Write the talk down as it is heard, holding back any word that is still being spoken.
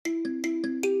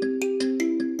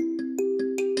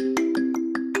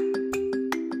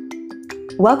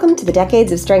Welcome to the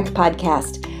Decades of Strength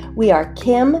podcast. We are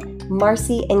Kim,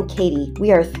 Marcy, and Katie.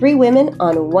 We are three women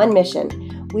on one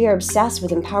mission. We are obsessed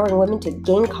with empowering women to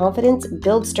gain confidence,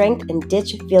 build strength, and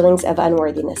ditch feelings of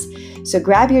unworthiness. So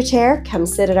grab your chair, come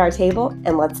sit at our table,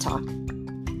 and let's talk.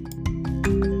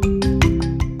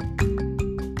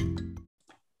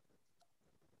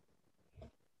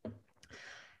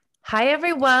 Hi,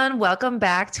 everyone. Welcome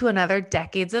back to another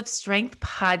Decades of Strength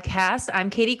podcast. I'm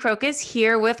Katie Crocus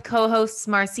here with co-hosts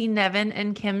Marcy Nevin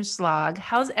and Kim Schlag.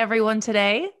 How's everyone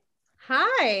today?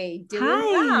 Hi, doing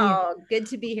well. Good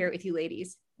to be here with you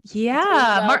ladies.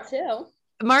 Yeah. Too.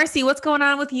 Marcy, what's going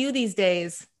on with you these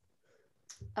days?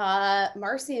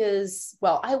 Marcy is,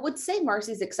 I would say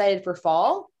Marcy's excited for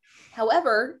fall.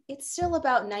 However, it's still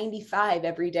about 95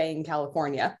 every day in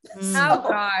California. Oh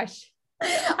gosh.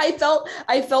 I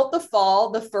felt the fall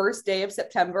the first day of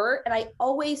September, and I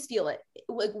always feel it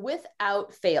like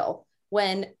without fail.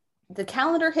 When the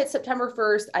calendar hits September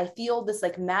 1st, I feel this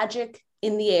like magic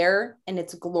in the air and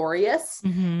it's glorious.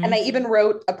 Mm-hmm. And I even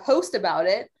wrote a post about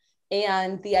it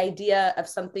and the idea of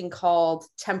something called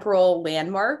temporal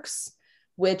landmarks,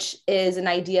 which is an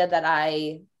idea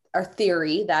or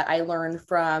theory that I learned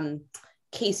from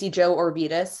Casey Jo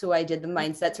Orvidas, who I did the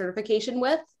mindset certification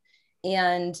with,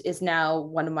 and is now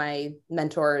one of my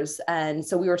mentors. And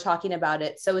so we were talking about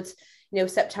it. So it's,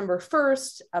 September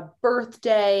 1st, a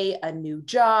birthday, a new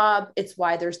job. It's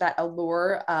why there's that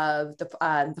allure of the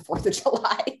 4th of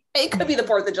July. It could be the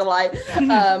 4th of July.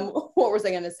 What was I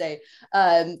going to say?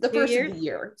 The first of the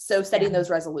year. So setting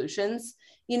those resolutions,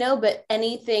 but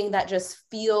anything that just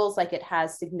feels like it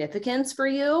has significance for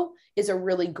you is a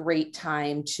really great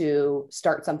time to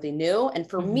start something new. And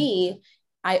for me,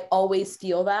 I always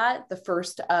feel that the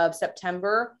 1st of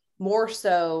September, more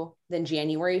so than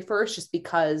January 1st, just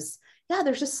because,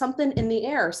 there's just something in the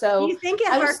air. So do you think it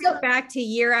harkens back to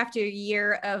year after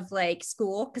year of like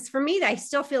school? Because for me, I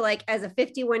still feel like as a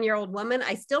 51-year-old woman,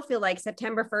 I still feel like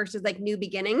September 1st is like new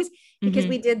beginnings because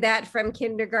we did that from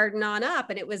kindergarten on up.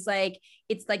 And it was like,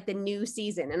 it's like the new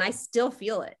season and I still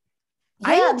feel it.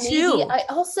 Yeah, maybe. I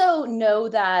also know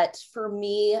that for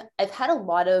me, I've had a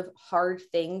lot of hard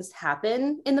things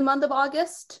happen in the month of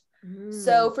August.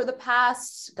 So for the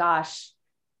past,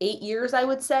 8 years, I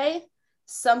would say,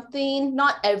 something,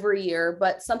 not every year,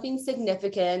 but something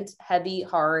significant, heavy,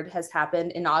 hard has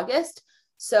happened in August.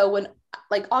 So when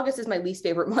August is my least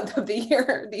favorite month of the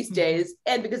year these days,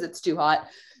 and because it's too hot.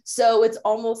 So it's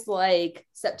almost like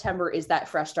September is that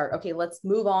fresh start. Okay, let's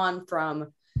move on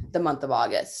from the month of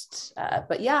August.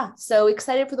 So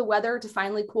excited for the weather to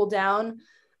finally cool down.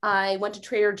 I went to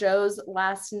Trader Joe's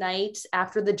last night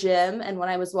after the gym. And when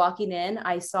I was walking in,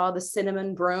 I saw the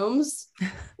cinnamon brooms,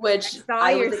 which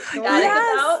I was ecstatic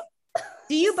about.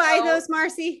 Do you buy those,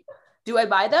 Marcy? Do I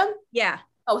buy them? Yeah.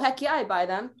 Oh, heck yeah, I buy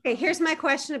them. Okay, here's my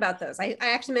question about those. I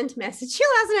actually meant to message you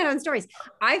last night on stories.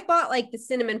 I've bought like the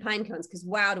cinnamon pine cones because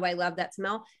wow, do I love that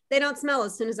smell. They don't smell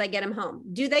as soon as I get them home.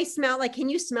 Do they smell like, can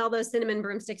you smell those cinnamon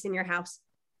broomsticks in your house?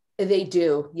 They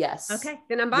do, yes. Okay,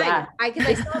 then I'm buying them.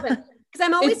 I smell them. Because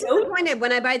I'm always disappointed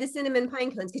when I buy the cinnamon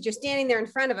pine cones because you're standing there in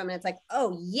front of them and it's like,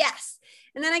 oh, yes.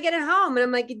 And then I get it home and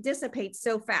I'm like, it dissipates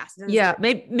so fast. Yeah.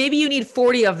 Maybe you need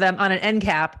 40 of them on an end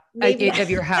cap of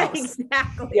your house.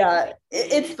 Exactly. Yeah.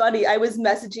 It's funny. I was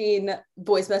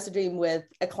voice messaging with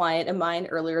a client of mine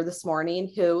earlier this morning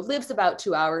who lives about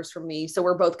 2 hours from me. So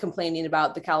we're both complaining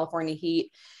about the California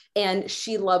heat. And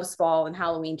she loves fall and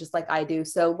Halloween just like I do.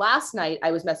 So last night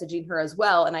I was messaging her as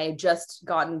well. And I had just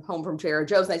gotten home from Trader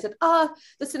Joe's and I said,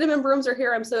 the cinnamon brooms are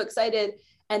here. I'm so excited.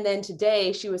 And then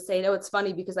today she was saying, it's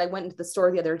funny because I went into the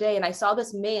store the other day and I saw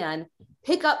this man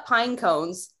pick up pine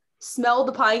cones, smell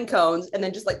the pine cones, and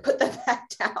then just like put them back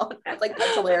down. I was like,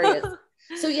 that's hilarious.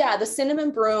 So yeah, the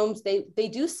cinnamon brooms, they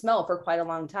do smell for quite a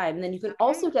long time. And then you can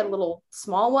also get a little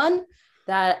small one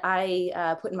that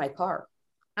I put in my car.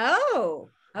 Oh,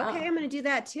 okay. I'm going to do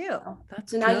that too.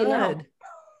 That's so now you know.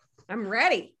 I'm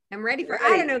ready. I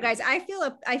don't know, guys. I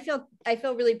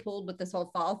feel really pulled with this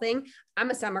whole fall thing. I'm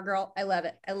a summer girl. I love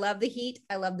it. I love the heat.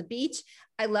 I love the beach.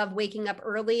 I love waking up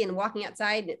early and walking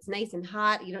outside and it's nice and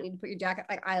hot. You don't need to put your jacket.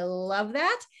 I love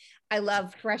that. I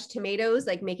love fresh tomatoes,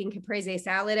 like making caprese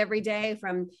salad every day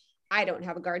I don't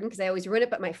have a garden because I always ruin it,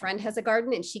 but my friend has a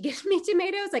garden and she gives me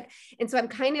tomatoes. And so I'm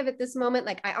kind of at this moment,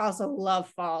 I also love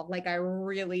fall, I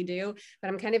really do, but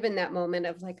I'm kind of in that moment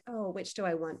of which do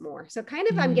I want more? So kind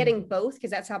of I'm getting both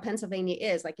because that's how Pennsylvania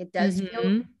is. It does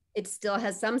feel, it still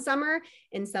has some summer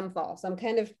and some fall. So I'm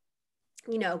kind of,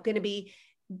 going to be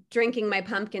drinking my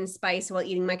pumpkin spice while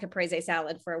eating my caprese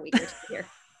salad for a week or two here.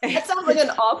 That sounds like an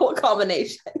awful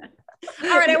combination. All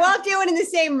right, I won't do it in the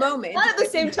same moment. Not at the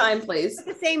same time, please. At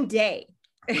the same day.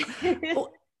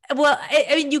 Well,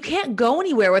 I mean, you can't go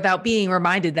anywhere without being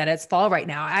reminded that it's fall right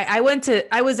now. I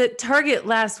was at Target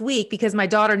last week because my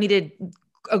daughter needed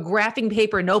a graphing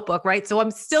paper notebook, right? So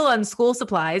I'm still on school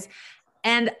supplies,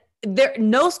 and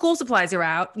no school supplies are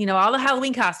out. All the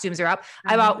Halloween costumes are up.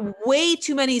 I bought way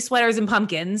too many sweaters and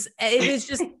pumpkins.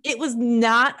 It was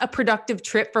not a productive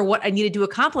trip for what I needed to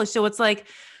accomplish. So it's like,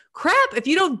 crap, if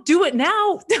you don't do it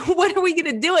now, when are we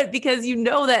going to do it? Because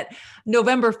that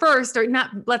November 1st, or not,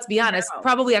 let's be honest,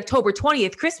 probably October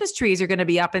 20th, Christmas trees are going to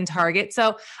be up in Target.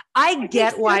 So I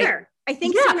get why. I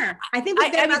think sooner. I think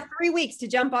we've got about 3 weeks to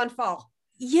jump on fall.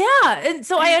 Yeah. And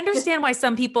so I understand why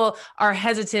some people are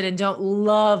hesitant and don't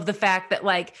love the fact that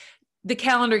like the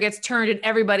calendar gets turned and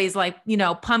everybody's like,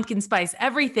 pumpkin spice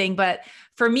everything. But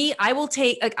for me, I will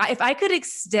take, like, if I could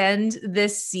extend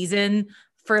this season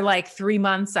for like 3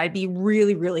 months, I'd be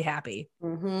really, really happy.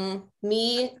 Mm-hmm.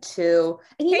 Me too.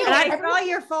 And I saw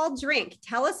your fall drink.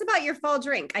 Tell us about your fall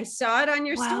drink. I saw it on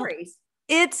your stories.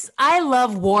 I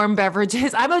love warm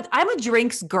beverages. I'm a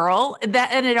drinks girl, and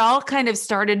it all kind of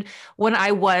started when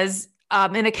I was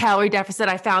in a calorie deficit.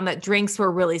 I found that drinks were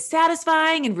really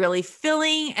satisfying and really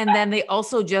filling. And then they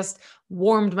also just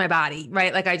warmed my body,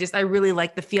 right? Like I really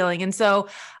like the feeling. And so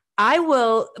I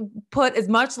will put as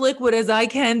much liquid as I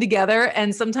can together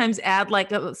and sometimes add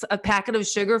like a packet of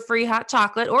sugar-free hot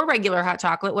chocolate or regular hot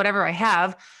chocolate, whatever I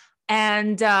have.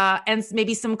 And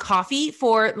maybe some coffee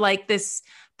for like this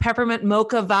peppermint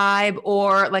mocha vibe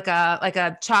or like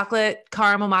a chocolate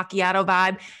caramel macchiato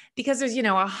vibe, because there's,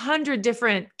 100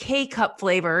 different K-cup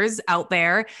flavors out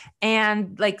there.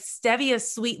 And like Stevia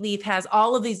Sweet Leaf has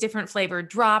all of these different flavored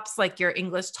drops, like your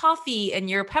English toffee and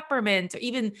your peppermint, or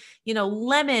even,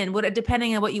 lemon,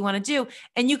 depending on what you want to do.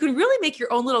 And you can really make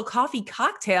your own little coffee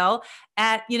cocktail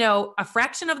at, a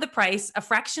fraction of the price, a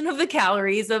fraction of the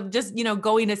calories of just,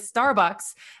 going to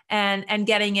Starbucks and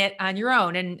getting it on your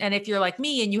own. And if you're like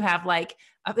me and you have like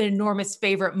an enormous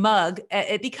favorite mug,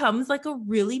 it becomes like a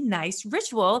really nice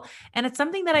ritual. And it's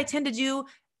something that I tend to do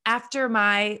after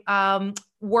my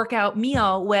workout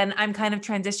meal when I'm kind of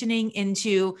transitioning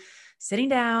into sitting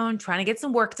down, trying to get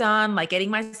some work done, like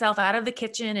getting myself out of the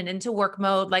kitchen and into work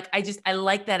mode. Like I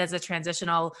like that as a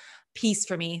transitional piece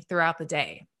for me throughout the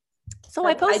day. So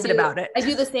I posted about it. I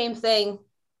do the same thing.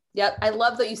 Yep. I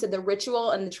love that you said the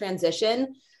ritual and the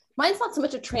transition. Mine's not so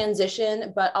much a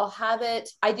transition, but I'll have it.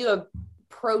 I do a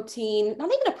protein,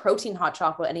 not even a protein hot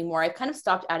chocolate anymore. I've kind of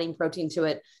stopped adding protein to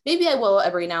it. Maybe I will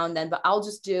every now and then, but I'll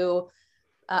just do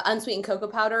unsweetened cocoa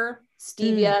powder,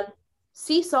 stevia,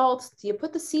 sea salt. Do you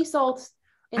put the sea salt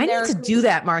in there? I need to do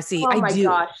that, Marcy. Oh my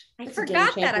gosh. I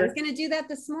forgot that. I was going to do that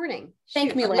this morning.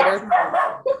 Thank me later.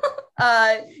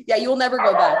 Yeah, you will never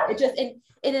go back.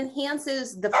 It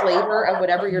enhances the flavor of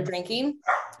whatever you're drinking.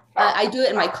 I do it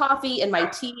in my coffee, in my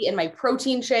tea, in my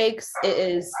protein shakes. It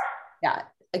is,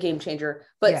 a game changer.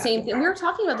 But same thing. We were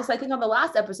talking about this, I think, on the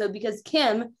last episode, because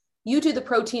Kim, you do the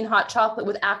protein hot chocolate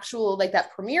with actual, like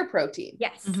that Premier protein.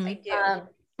 Yes, I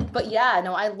do. But yeah,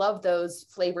 no, I love those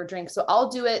flavored drinks. So I'll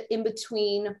do it in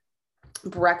between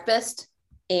breakfast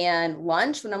and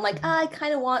lunch when I'm like, I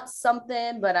kind of want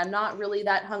something, but I'm not really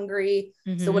that hungry.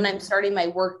 Mm-hmm. So when I'm starting my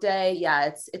work day,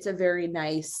 it's a very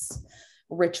nice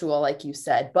ritual, like you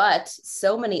said, but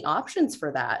so many options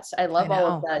for that. I love all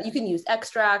of that. You can use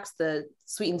extracts, the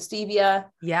sweetened stevia.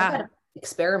 Yeah.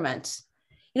 Experiment.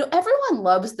 Everyone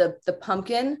loves the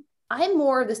pumpkin. I'm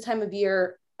more this time of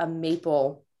year a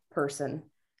maple person.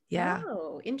 Yeah.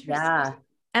 Oh, interesting. Yeah.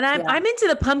 And I'm into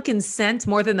the pumpkin scent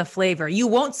more than the flavor. You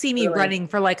won't see me running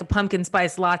for like a pumpkin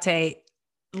spice latte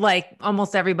like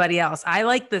almost everybody else. I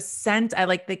like the scent, I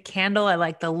like the candle, I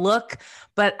like the look,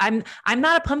 but I'm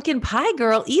not a pumpkin pie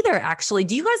girl either, actually.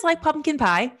 Do you guys like pumpkin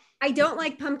pie? I don't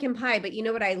like pumpkin pie, but you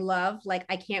know what I love? Like,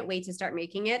 I can't wait to start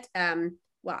making it.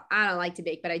 Well, I don't like to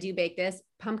bake, but I do bake this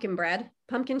pumpkin bread,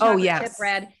 pumpkin chocolate chip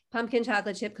bread, pumpkin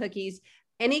chocolate chip cookies,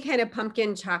 any kind of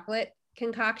pumpkin chocolate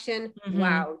concoction. Mm-hmm.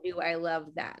 Wow. Do I love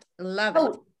that. Love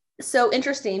it. So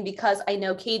interesting, because I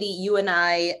know, Katie, you and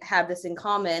I have this in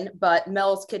common, but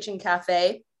Mel's Kitchen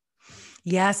Cafe.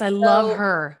 Yes, I love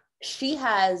her. She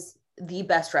has the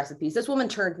best recipes. This woman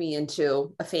turned me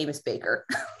into a famous baker.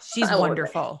 She's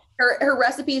wonderful. Her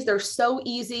recipes, they're so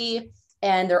easy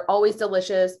and they're always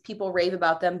delicious. People rave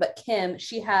about them, but Kim,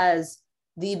 she has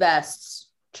the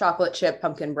best chocolate chip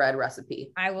pumpkin bread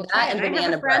recipe. I will try it. I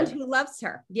have a friend who loves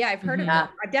her. Yeah, I've heard of her.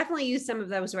 I've definitely used some of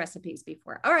those recipes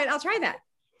before. All right, I'll try that.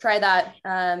 Try that.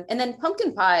 And then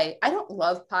pumpkin pie. I don't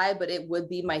love pie, but it would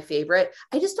be my favorite.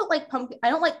 I just don't like pumpkin. I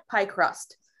don't like pie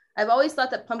crust. I've always thought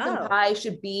that pumpkin pie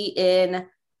should be in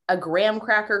a graham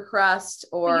cracker crust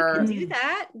or. You can do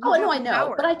that. Oh, no, I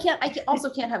know, but I also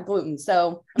can't have gluten.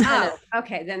 So I'm kind of,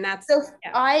 okay. Then that's, so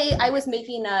yeah. I was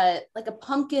making a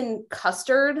pumpkin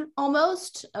custard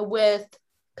almost with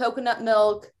coconut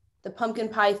milk, the pumpkin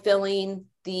pie filling,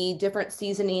 the different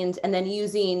seasonings, and then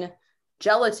using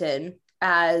gelatin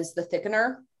as the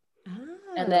thickener.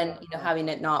 And then, having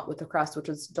it not with the crust, which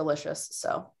was delicious.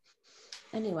 So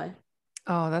anyway.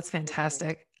 Oh, that's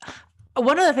fantastic.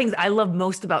 One of the things I love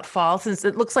most about fall, since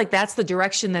it looks like that's the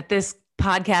direction that this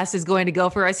podcast is going to go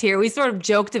for us here. We sort of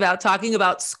joked about talking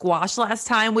about squash last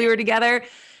time we were together.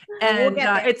 And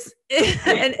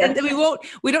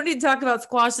we don't need to talk about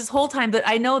squash this whole time, but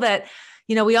I know that,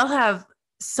 we all have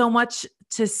so much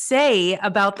to say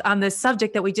on this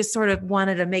subject that we just sort of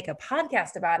wanted to make a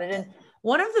podcast about it. And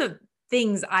one of the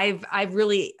things I've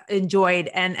really enjoyed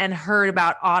and heard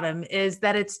about autumn is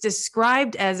that it's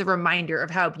described as a reminder of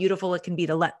how beautiful it can be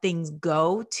to let things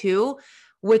go too,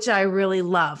 which I really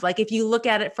love. Like if you look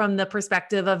at it from the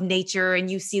perspective of nature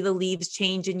and you see the leaves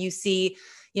change and you see,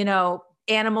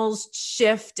 animals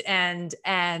shift and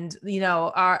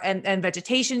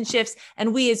vegetation shifts.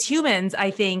 And we as humans,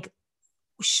 I think,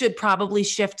 should probably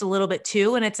shift a little bit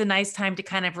too. And it's a nice time to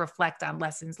kind of reflect on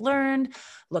lessons learned,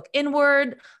 look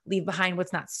inward, leave behind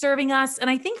what's not serving us. And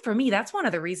I think for me, that's one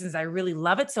of the reasons I really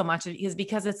love it so much, is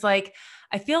because it's like,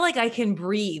 I feel like I can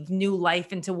breathe new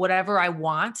life into whatever I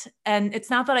want. And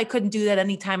it's not that I couldn't do that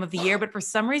any time of the year, but for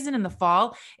some reason in the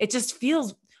fall, it just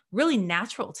feels really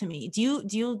natural to me. Do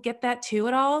you get that too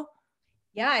at all?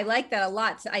 Yeah, I like that a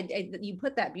lot. So you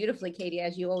put that beautifully, Katie,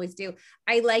 as you always do.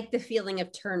 I like the feeling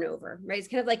of turnover, right? It's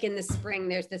kind of like in the spring,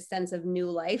 there's this sense of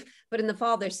new life, but in the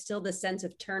fall, there's still the sense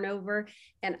of turnover.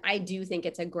 And I do think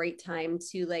it's a great time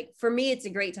to for me, it's a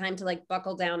great time to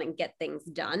buckle down and get things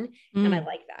done. And I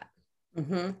like that.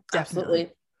 Mm-hmm.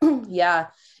 Absolutely. Yeah.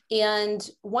 And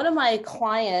one of my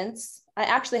clients, I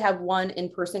actually have one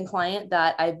in-person client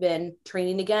that I've been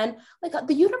training again.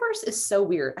 The universe is so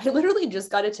weird. I literally just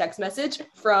got a text message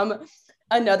from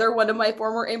another one of my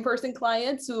former in-person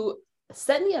clients who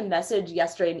sent me a message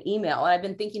yesterday, an email, and I've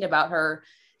been thinking about her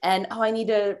and, I need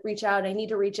to reach out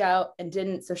and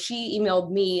didn't. So she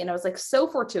emailed me and I was like, so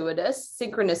fortuitous.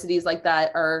 Synchronicities like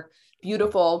that are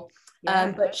beautiful.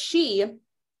 Yeah. But she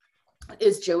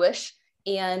is Jewish.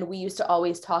 And we used to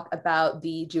always talk about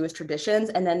the Jewish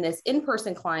traditions. And then this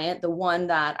in-person client, the one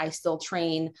that I still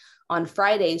train on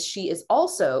Fridays, she is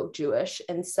also Jewish.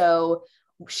 And so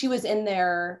she was in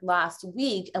there last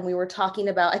week and we were talking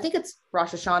about, I think it's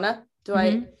Rosh Hashanah.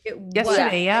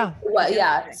 Yesterday, yeah. Well,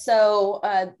 yeah. So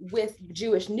with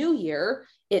Jewish New Year,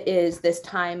 it is this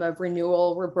time of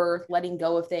renewal, rebirth, letting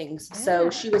go of things. Yeah. So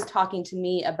she was talking to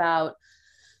me about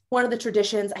one of the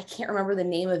traditions, I can't remember the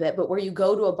name of it, but where you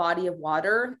go to a body of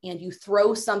water and you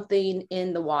throw something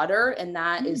in the water, and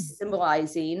that is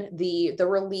symbolizing the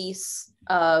release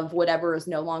of whatever is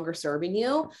no longer serving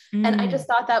you. And I just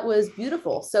thought that was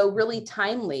beautiful. So really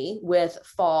timely with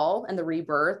fall and the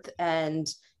rebirth and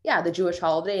the Jewish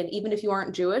holiday. And even if you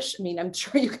aren't Jewish, I mean, I'm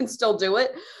sure you can still do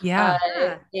it. Yeah.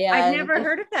 I've never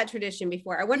heard of that tradition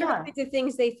before. I wonder what kinds of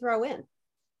things they throw in.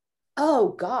 Oh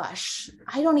gosh,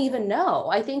 I don't even know.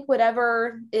 I think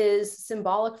whatever is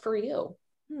symbolic for you.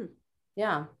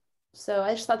 Yeah. So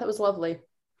I just thought that was lovely.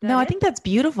 No, I think that's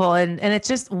beautiful. And it's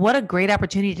just, what a great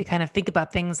opportunity to kind of think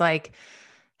about things like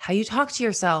how you talk to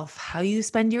yourself, how you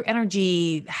spend your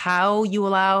energy, how you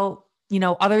allow,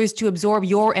 others to absorb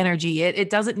your energy. It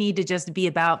doesn't need to just be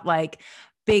about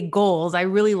big goals. I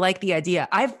really like the idea.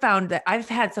 I've found that I've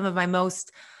had some of my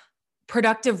most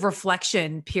productive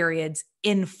reflection periods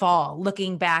in fall,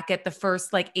 looking back at the first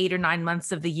 8 or 9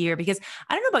 months of the year, because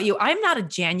I don't know about you, I'm not a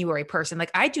January person.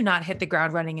 I do not hit the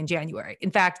ground running in January. In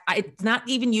fact, it's not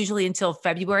even usually until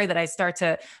February that I start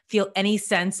to feel any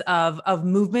sense of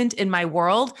movement in my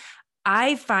world.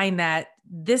 I find that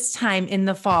this time in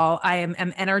the fall, I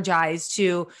am energized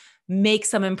to make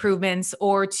some improvements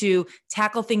or to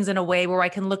tackle things in a way where I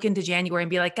can look into January and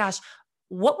be like, gosh,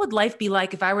 what would life be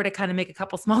like if I were to kind of make a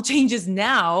couple small changes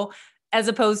now, as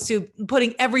opposed to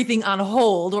putting everything on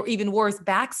hold, or even worse,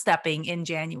 backstepping in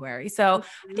January. So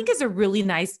I think it's a really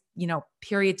nice,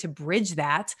 period to bridge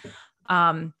that.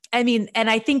 And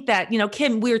I think that,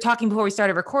 Kim, we were talking before we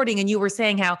started recording and you were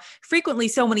saying how frequently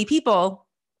so many people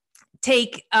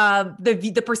take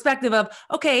the perspective of,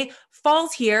 okay,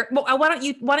 fall's here. Well, why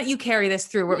don't you carry this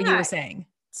through what you were saying?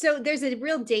 So there's a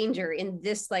real danger in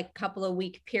this couple of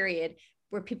week period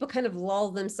where people kind of lull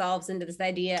themselves into this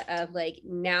idea of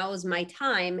now's my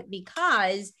time,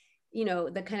 because you know,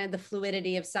 the kind of the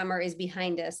fluidity of summer is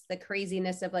behind us, the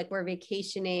craziness of like we're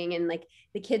vacationing and like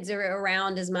the kids are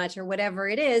around as much or whatever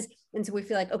it is. And so we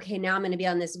feel like, okay, now I'm going to be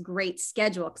on this great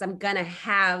schedule because I'm going to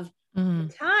have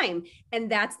the time. And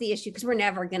that's the issue, because we're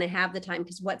never going to have the time,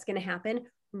 because what's going to happen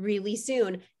really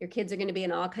soon, your kids are going to be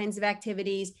in all kinds of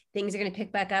activities, things are going to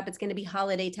pick back up, it's going to be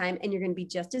holiday time, and you're going to be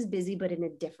just as busy, but in a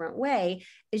different way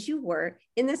as you were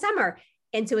in the summer.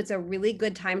 And so it's a really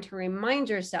good time to remind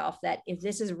yourself that if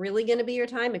this is really going to be your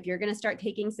time, if you're going to start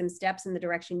taking some steps in the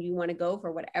direction you want to go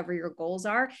for whatever your goals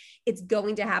are, it's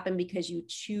going to happen because you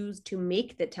choose to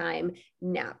make the time,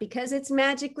 not because it's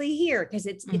magically here, because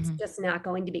it's just not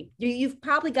going to be. You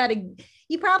probably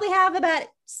have about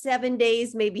 7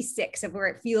 days, maybe 6, of where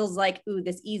it feels like, ooh,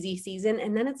 this easy season,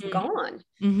 and then it's gone.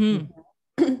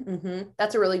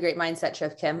 That's a really great mindset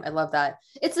shift, Kim. I love that.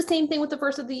 It's the same thing with the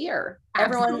first of the year.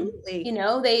 Everyone, you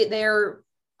know, they're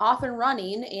off and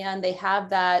running, and they have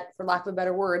that, for lack of a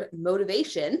better word,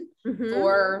 motivation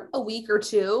for a week or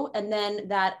two. And then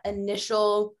that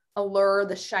initial allure,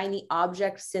 the shiny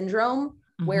object syndrome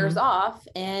wears off,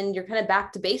 and you're kind of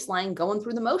back to baseline, going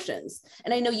through the motions.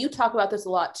 And I know you talk about this a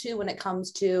lot too, when it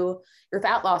comes to your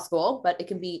fat loss goal, but it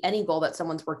can be any goal that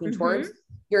someone's working towards.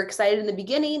 You're excited in the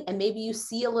beginning, and maybe you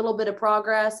see a little bit of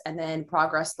progress, and then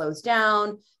progress slows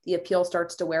down, the appeal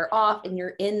starts to wear off, and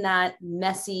you're in that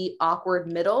messy,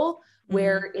 awkward middle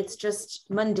where it's just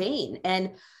mundane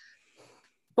and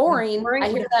boring. I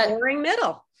hear that boring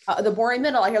middle. The boring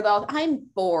middle. I hear that I'm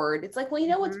bored. It's like, well, you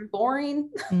know what's boring?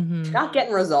 Not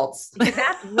getting results.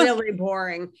 That's really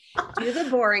boring. Do the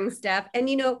boring stuff. And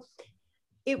you know,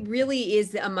 it really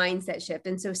is a mindset shift.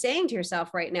 And so saying to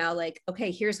yourself right now, like,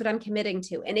 okay, here's what I'm committing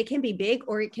to. And it can be big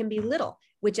or it can be little,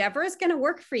 whichever is going to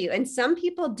work for you. And some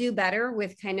people do better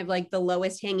with kind of like the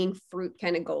lowest hanging fruit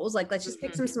kind of goals. Like, let's just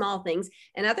pick some small things.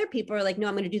 And other people are like, no,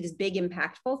 I'm going to do this big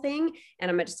impactful thing, and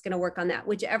I'm just going to work on that.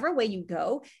 Whichever way you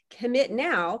go, commit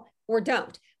now or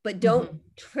don't. But don't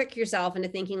trick yourself into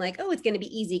thinking like, oh, it's going to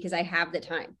be easy because I have the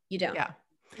time. You don't. Yeah.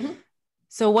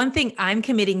 So one thing I'm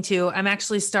committing to, I'm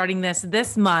actually starting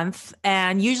this month,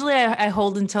 and usually I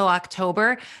hold until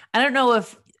October. I don't know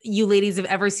if you ladies have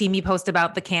ever seen me post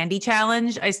about the candy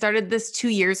challenge. I started this 2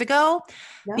 years ago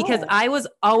because I was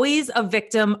always a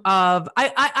victim of,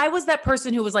 I was that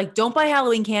person who was like, don't buy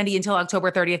Halloween candy until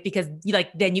October 30th, because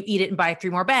then you eat it and buy 3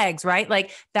 more bags, right?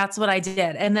 Like that's what I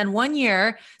did. And then one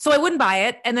year, so I wouldn't buy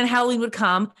it, and then Halloween would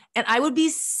come and I would be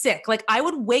sick. Like I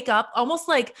would wake up almost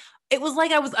like, it was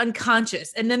like I was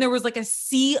unconscious. And then there was like a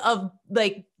sea of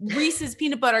like Reese's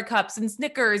peanut butter cups and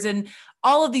Snickers and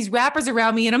all of these wrappers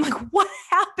around me. And I'm like, what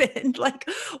happened? Like,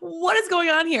 what is going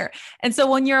on here? And so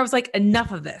one year I was like,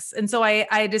 enough of this. And so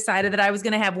I decided that I was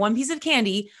going to have one piece of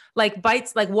candy, like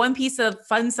bites, like one piece of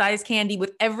fun size candy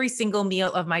with every single meal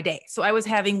of my day. So I was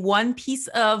having one piece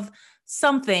of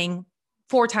something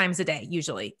 4 times a day,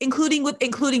 usually, including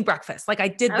breakfast. Like I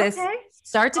did this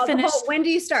start to finish. When do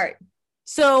you start?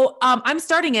 So I'm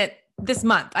starting it this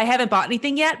month. I haven't bought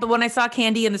anything yet, but when I saw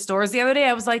candy in the stores the other day,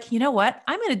 I was like, you know what?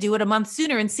 I'm going to do it a month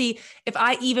sooner and see if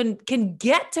I even can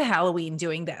get to Halloween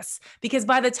doing this. Because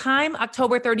by the time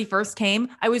October 31st came,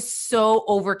 I was so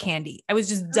over candy. I was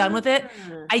just done with it.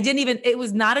 It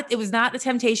was not a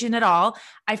temptation at all.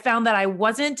 I found that I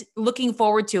wasn't looking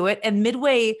forward to it. And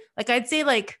midway, like I'd say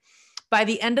like, by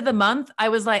the end of the month, I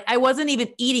was like, I wasn't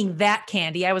even eating that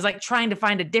candy. I was like trying to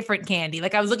find a different candy.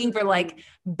 Like I was looking for like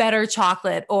better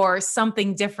chocolate or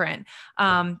something different.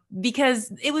 Because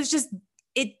it was just,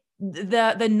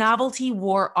 the novelty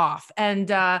wore off, and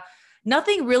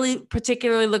nothing really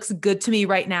particularly looks good to me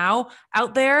right now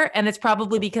out there. And it's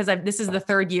probably because this is the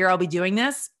 3rd year I'll be doing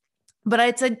this, but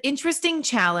it's an interesting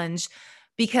challenge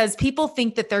because people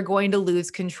think that they're going to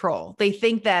lose control. They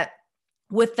think that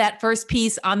with that first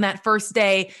piece on that first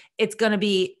day, it's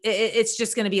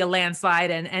just going to be a landslide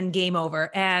and game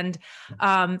over. And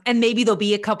maybe there'll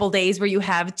be a couple days where you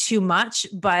have too much,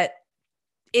 but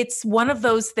it's one of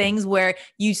those things where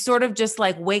you sort of just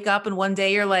like wake up and one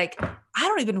day you're like, I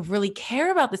don't even really care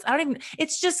about this.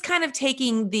 It's just kind of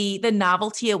taking the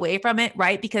novelty away from it,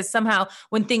 right? Because somehow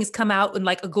when things come out in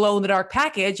like a glow in the dark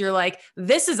package, you're like,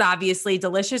 this is obviously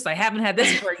delicious. I haven't had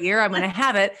this for a year. I'm going to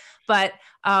have it. But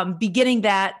beginning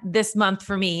that this month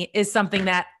for me is something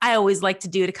that I always like to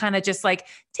do to kind of just like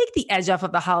take the edge off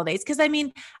of the holidays. Cause I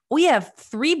mean, we have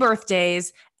 3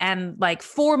 birthdays and like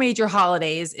 4 major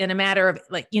holidays in a matter of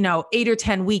like, 8 or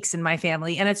 10 weeks in my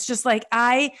family. And it's just like,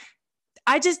 I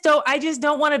just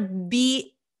don't want to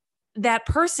be that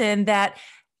person that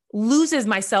loses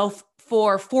myself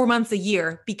for 4 months a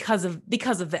year because of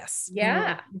this.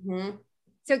 Yeah.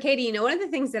 So Katie, one of the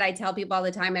things that I tell people all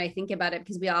the time, and I think about it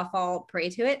because we all fall prey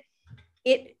to it,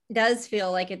 it does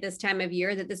feel like at this time of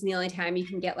year that this is the only time you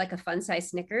can get like a fun size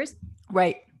Snickers.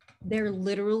 Right. They're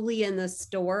literally in the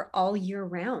store all year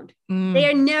round. Mm.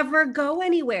 They never go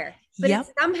anywhere. But Yep.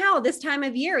 it's somehow this time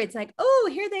of year, it's like, oh,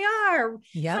 here they are.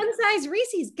 Yep. Fun size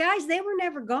Reese's. Guys, they were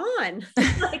never gone.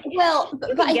 Like, Well,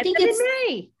 but I think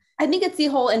it's the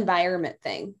whole environment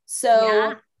thing.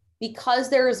 So because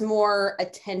there is more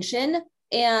attention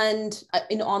and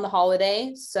on the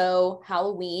holiday, so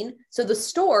Halloween, so the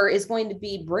store is going to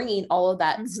be bringing all of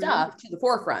that stuff to the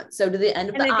forefront. So to the end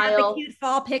of the aisle, got the cute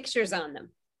fall pictures on them.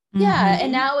 Yeah.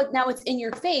 And now it's in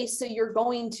your face. So you're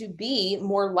going to be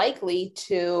more likely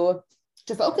to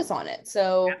focus on it.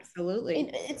 So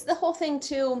absolutely. It's the whole thing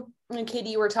too. And Katie,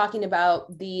 you were talking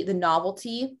about the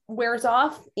novelty wears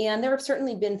off. And there have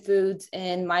certainly been foods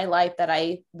in my life that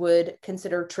I would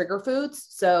consider trigger foods.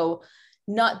 So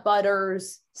nut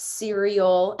butters,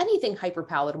 cereal, anything hyper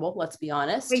palatable, let's be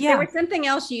honest. Wait, there was something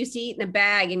else you used to eat in a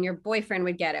bag and your boyfriend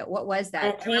would get it. What was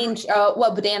that?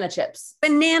 Banana chips.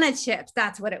 Banana chips.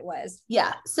 That's what it was.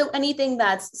 Yeah. So anything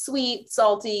that's sweet,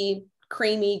 salty,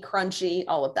 creamy, crunchy,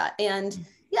 all of that. And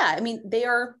yeah, I mean, they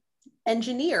are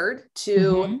engineered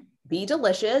to be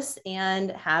delicious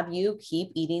and have you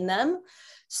keep eating them.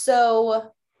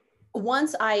 So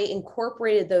once I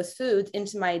incorporated those foods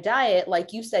into my diet,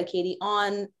 like you said, Katie,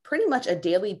 on pretty much a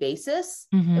daily basis,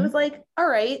 it was like, all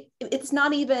right,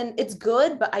 it's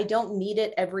good, but I don't need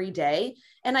it every day.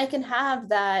 And I can have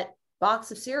that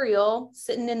box of cereal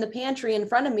sitting in the pantry in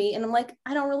front of me. And I'm like,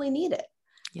 I don't really need it.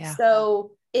 Yeah.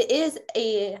 So it's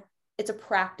a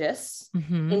practice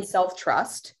in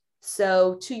self-trust.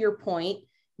 So to your point,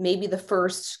 maybe the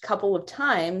first couple of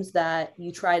times that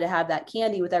you try to have that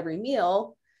candy with every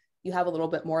meal, you have a little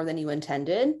bit more than you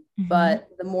intended, but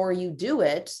the more you do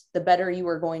it, the better you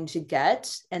are going to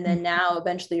get. And then now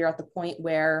eventually you're at the point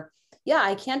where, yeah,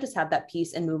 I can just have that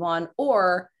piece and move on,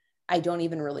 or I don't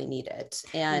even really need it.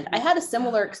 And I had a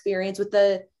similar experience with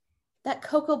that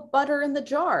cocoa butter in the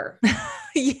jar.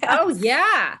 Yeah. Oh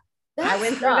yeah. I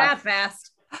went through that fast.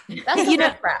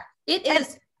 That's crack. It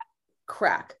is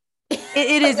crack.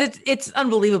 It is. It's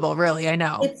unbelievable, really. I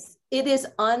know. It is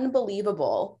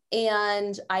unbelievable.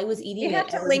 And I was eating it. You have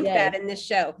to link that in this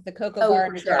show, the cocoa bar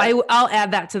in the sure. jar. I'll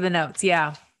add that to the notes.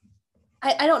 Yeah.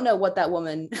 I don't know what that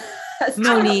woman has. I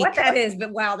don't know what that is,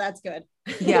 but wow, that's good.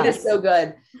 Yeah. It is so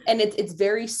good. And it's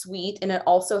very sweet. And it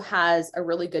also has a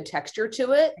really good texture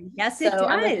to it. Yes, it does.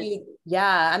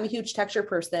 I'm a huge texture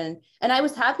person. And I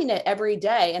was having it every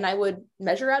day and I would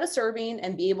measure out a serving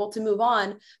and be able to move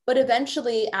on. But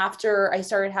eventually after I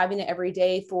started having it every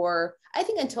day for, I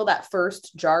think until that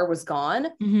first jar was gone.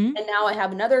 And now I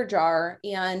have another jar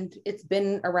and it's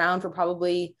been around for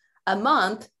probably a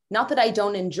month. Not that I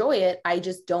don't enjoy it. I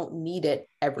just don't need it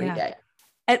every day.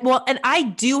 And I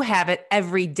do have it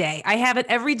every day. I have it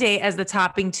every day as the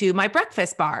topping to my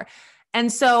breakfast bar.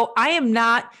 And so I am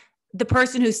not the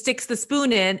person who sticks the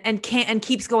spoon in and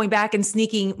keeps going back and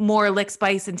sneaking more lick,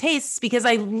 spice, and tastes, because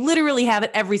I literally have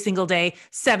it every single day,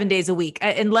 7 days a week.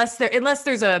 Unless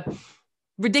there's a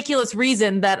ridiculous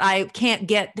reason that I can't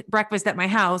get breakfast at my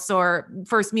house or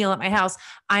first meal at my house,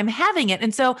 I'm having it.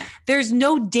 And so there's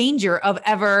no danger of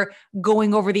ever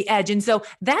going over the edge. And so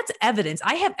that's evidence.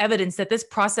 I have evidence that this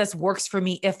process works for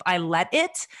me if I let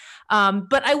it.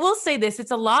 But I will say this,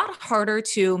 it's a lot harder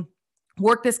to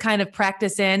work this kind of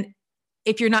practice in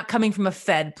if you're not coming from a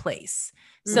fed place.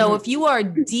 So if you are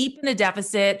deep in a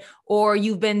deficit, or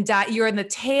you're in the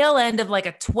tail end of like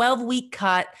a 12-week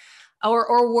cut,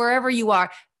 or wherever you are,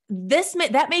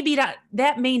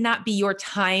 that may not be your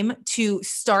time to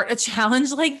start a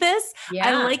challenge like this. Yeah.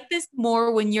 I like this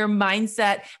more when your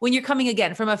mindset, when you're coming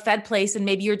again from a fed place, and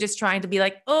maybe you're just trying to be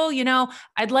like, oh,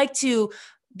 I'd like to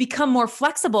become more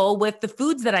flexible with the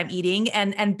foods that I'm eating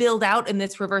and build out in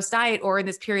this reverse diet or in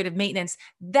this period of maintenance.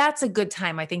 That's a good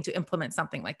time, I think, to implement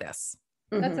something like this.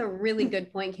 That's a really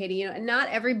good point, Katie. Not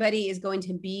everybody is going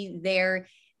to be there.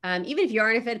 Even if you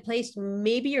are in a fed place,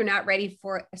 maybe you're not ready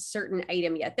for a certain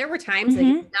item yet. There were times that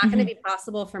it's not going to be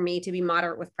possible for me to be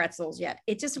moderate with pretzels yet.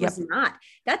 It just was not.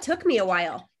 That took me a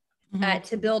while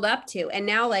to build up to. And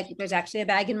now, like, there's actually a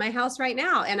bag in my house right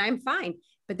now and I'm fine.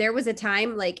 But there was a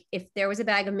time, like, if there was a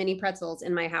bag of mini pretzels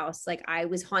in my house, like, I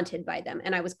was haunted by them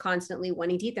and I was constantly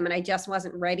wanting to eat them. And I just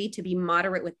wasn't ready to be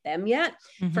moderate with them yet.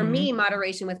 For me,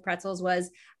 moderation with pretzels was,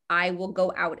 I will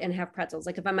go out and have pretzels.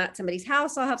 Like if I'm at somebody's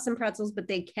house, I'll have some pretzels, but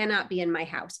they cannot be in my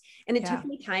house. And it took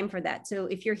me time for that. So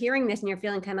if you're hearing this and you're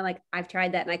feeling kind of like, I've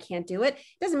tried that and I can't do it,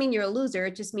 doesn't mean you're a loser.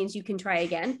 It just means you can try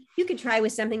again. You could try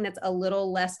with something that's a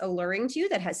little less alluring to you,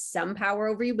 that has some power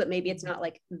over you, but maybe it's not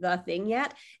like the thing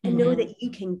yet. And know that you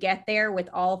can get there with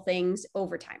all things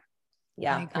over time.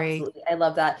 Yeah, I agree. absolutely. I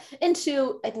love that. And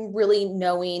two, I think really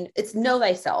knowing, it's know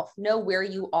thyself, know where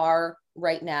you are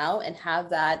right now and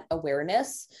have that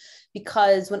awareness.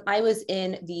 Because when I was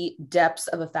in the depths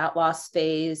of a fat loss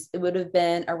phase, it would have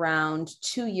been around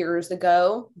 2 years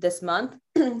ago this month,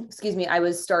 excuse me, I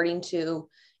was starting to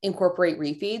incorporate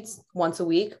refeeds once a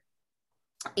week.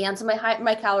 And so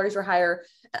my calories were higher.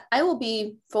 I will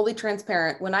be fully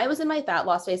transparent. When I was in my fat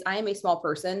loss phase, I am a small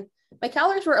person. My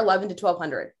calories were 11 to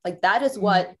 1200. Like that is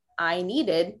what I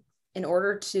needed in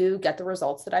order to get the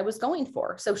results that I was going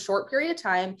for. So short period of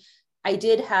time, I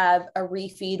did have a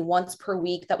refeed once per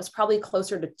week. That was probably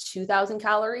closer to 2000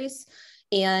 calories.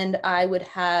 And I would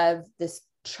have this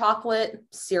chocolate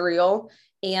cereal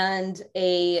and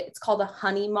it's called a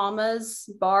Honey Mama's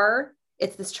bar.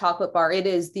 It's this chocolate bar. It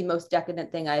is the most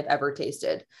decadent thing I've ever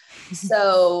tasted.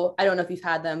 So I don't know if you've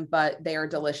had them, but they are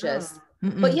delicious.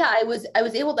 But yeah, I was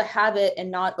able to have it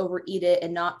and not overeat it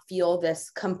and not feel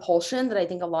this compulsion that I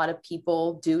think a lot of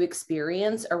people do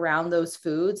experience around those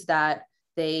foods that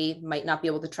they might not be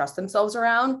able to trust themselves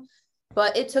around.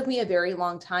 But it took me a very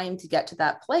long time to get to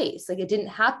that place. Like it didn't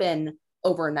happen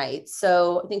overnight.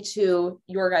 So I think to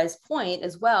your guys' point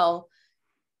as well,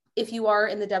 if you are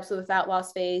in the depths of a fat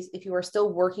loss phase, if you are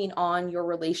still working on your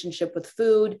relationship with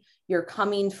food, you're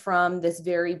coming from this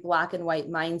very black and white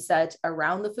mindset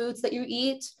around the foods that you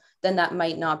eat, then that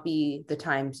might not be the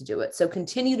time to do it. So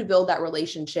continue to build that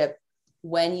relationship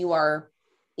when you are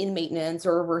in maintenance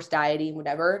or reverse dieting,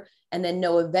 whatever, and then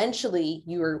know eventually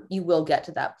you will get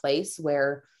to that place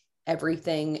where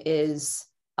everything is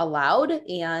allowed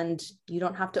and you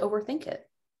don't have to overthink it.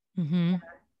 Mm-hmm.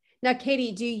 Now,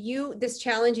 Katie, this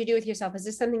challenge you do with yourself, is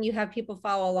this something you have people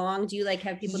follow along? Do you like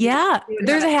have people? Yeah,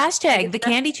 there's a hashtag, the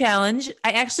Candy Challenge.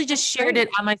 I actually just shared it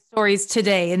on my stories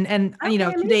today. And Okay, you know,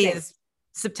 amazing. today is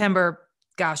September,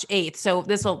 8th. So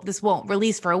this won't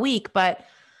release for a week, but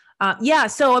yeah.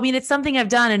 So, I mean, it's something I've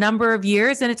done a number of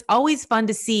years and it's always fun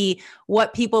to see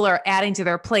what people are adding to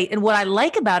their plate. And what I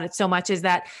like about it so much is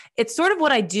that it's sort of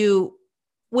what I do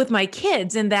with my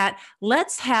kids, in that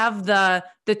let's have the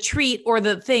treat or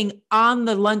the thing on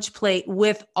the lunch plate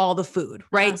with all the food,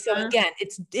 right? So again,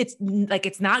 it's like,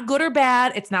 it's not good or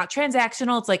bad. It's not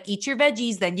transactional. It's like, eat your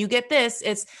veggies, then you get this.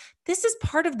 This is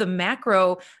part of the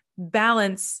macro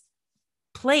balance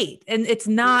plate. And it's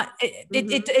not,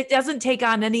 it doesn't take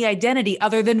on any identity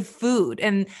other than food.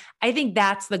 And I think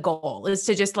that's the goal, is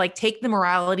to just like take the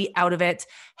morality out of it,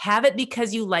 have it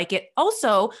because you like it.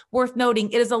 Also worth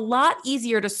noting, it is a lot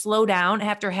easier to slow down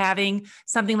after having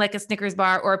something like a Snickers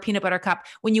bar or a peanut butter cup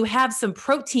when you have some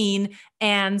protein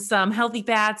and some healthy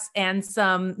fats and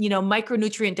some,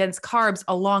 micronutrient dense carbs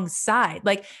alongside.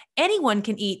 Like anyone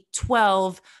can eat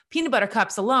 12 peanut butter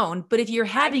cups alone, but if you're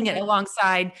having it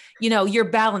alongside, your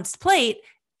balanced plate,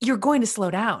 you're going to slow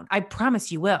down. I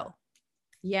promise you will.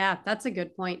 Yeah, that's a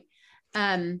good point.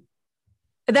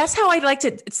 That's how I'd like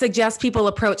to suggest people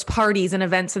approach parties and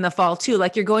events in the fall too.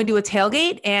 Like you're going to a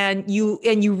tailgate and you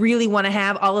really want to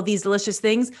have all of these delicious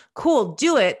things. Cool.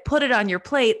 Do it. Put it on your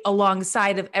plate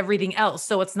alongside of everything else.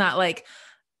 So it's not like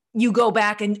you go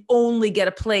back and only get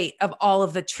a plate of all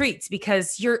of the treats,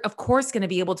 because you're of course going to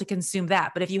be able to consume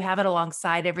that. But if you have it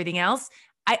alongside everything else,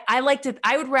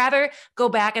 I would rather go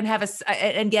back and have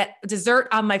and get dessert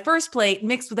on my first plate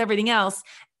mixed with everything else,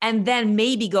 and then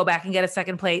maybe go back and get a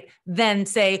second plate, then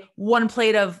say one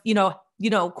plate of,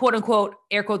 quote unquote,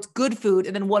 air quotes, good food,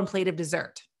 and then one plate of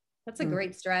dessert. That's a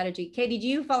great strategy. Katie, do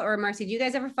you follow, or Marcy, do you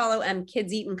guys ever follow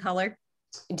Kids Eat in Color?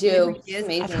 I do.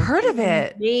 I've heard of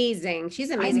it. Amazing.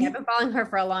 She's amazing. I've been following her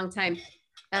for a long time.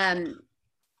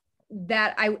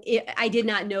 That I did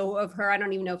not know of her. I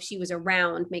don't even know if she was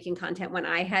around making content when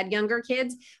I had younger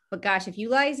kids, but gosh, if you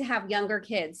guys have younger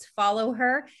kids, follow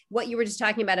her. What you were just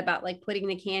talking about like putting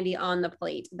the candy on the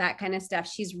plate, that kind of stuff.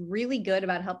 She's really good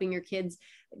about helping your kids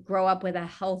grow up with a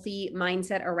healthy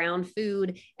mindset around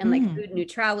food and like food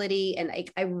neutrality. And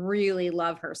I really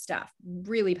love her stuff.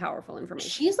 Really powerful information.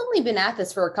 She's only been at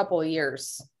this for a couple of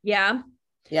years. Yeah.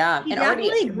 Yeah. She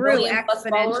definitely grew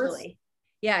exponentially.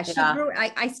 Yeah, she grew.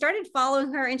 I started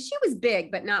following her and she was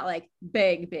big, but not like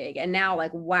big. And now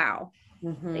like, wow.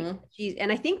 Like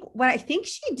and I think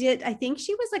she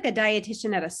was like a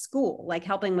dietitian at a school, like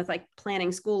helping with like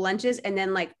planning school lunches. And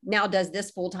then like now does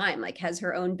this full time, like has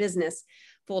her own business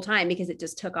full time because it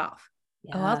just took off.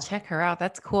 Yeah. Oh, I'll check her out.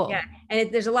 That's cool. Yeah.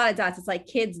 And there's a lot of dots. It's like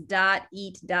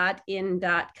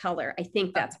kids.eat.in.color. I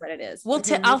think that's what it is.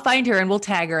 I'll find her and we'll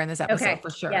tag her in this episode for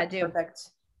sure. Yeah, do.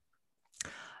 Perfect.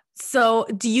 So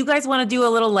do you guys want to do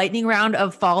a little lightning round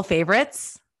of fall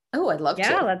favorites? Oh, I'd love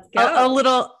Yeah, to. let's go.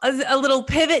 A little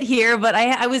pivot here, but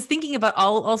I was thinking about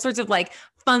all sorts of like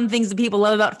fun things that people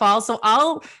love about fall. So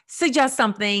I'll suggest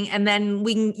something and then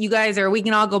we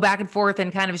can all go back and forth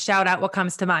and kind of shout out what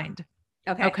comes to mind.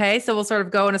 Okay. Okay. So we'll sort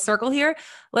of go in a circle here.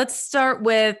 Let's start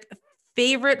with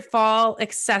favorite fall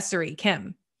accessory,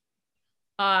 Kim.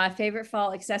 Favorite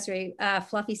fall accessory,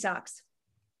 fluffy socks.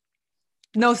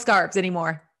 No scarves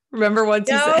anymore. Remember once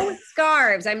you No said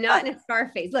scarves. I'm not in a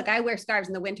scarf phase. Look, I wear scarves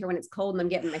in the winter when it's cold and I'm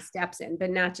getting my steps in, but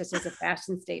not just as a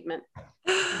fashion statement.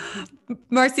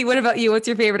 Marcy, what about you? What's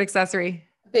your favorite accessory?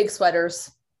 Big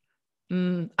sweaters.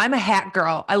 I'm a hat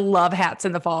girl. I love hats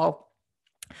in the fall.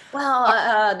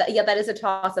 Well, yeah, that is a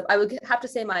toss up. I would have to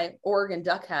say my Oregon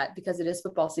Duck hat because it is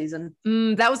football season.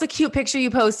 That was a cute picture you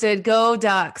posted. Go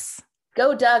Ducks.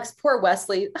 Go Ducks. Poor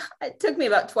Wesley. It took me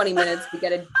about 20 minutes to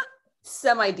get a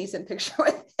semi-decent picture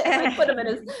with him. I put him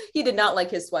in he did not like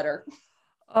his sweater.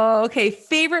 Oh, okay.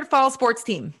 Favorite fall sports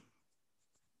team?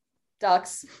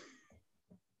 Ducks.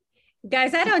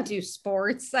 Guys, I don't do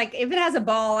sports. Like if it has a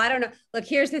ball, I don't know. Look,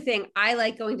 here's the thing. I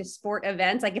like going to sport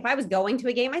events. Like if I was going to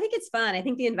a game, I think it's fun. I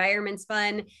think the environment's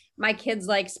fun. My kids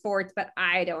like sports, but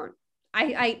I don't.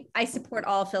 I support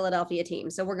all Philadelphia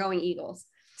teams. So we're going Eagles.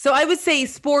 So I would say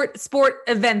sport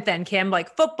event then, Kim,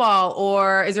 like football,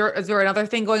 or is there another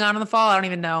thing going on in the fall? I don't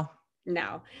even know.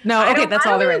 No. Okay, that's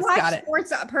all there is. Watch Got it.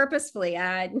 sports purposefully.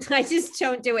 I just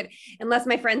don't do it unless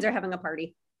my friends are having a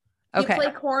party. Okay. You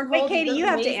play cornhole. Wait, Katie, you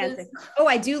have to answer. Oh,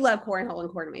 I do love cornhole and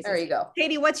corn mazes. There you go.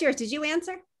 Katie, what's yours? Did you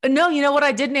answer? No, you know what?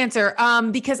 I didn't answer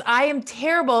because I am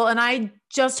terrible and I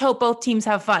just hope both teams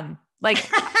have fun. Like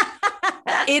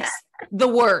it's the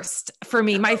worst for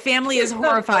me. My family is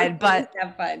horrified, but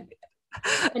have fun.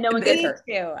 And no one gets hurt.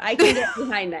 Too. I can get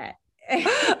behind that.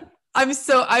 I'm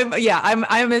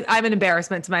an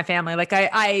embarrassment to my family. Like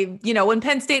I, when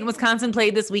Penn State and Wisconsin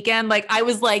played this weekend, like I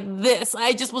was like this,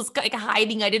 I just was like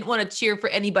hiding. I didn't want to cheer for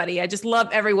anybody. I just love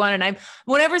everyone. And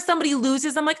whenever somebody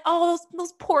loses, I'm like, oh,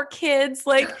 those poor kids,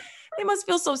 like they must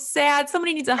feel so sad.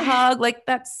 Somebody needs a hug. Like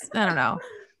I don't know.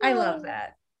 I love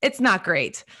that. It's not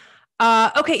great.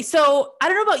 Okay. So I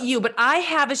don't know about you, but I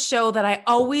have a show that I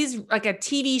always like a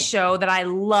TV show that I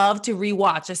love to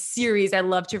rewatch, a series I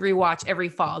love to rewatch every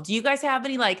fall. Do you guys have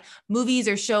any like movies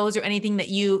or shows or anything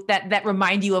that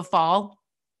remind you of fall?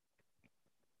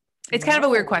 It's kind of a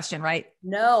weird question, right?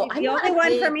 No. The only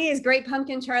one for me is Great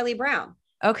Pumpkin, Charlie Brown.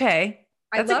 Okay.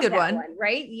 That's a good one.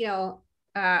 Right?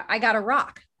 I Got a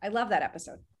Rock. I love that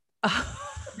episode.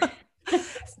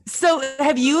 So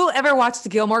have you ever watched the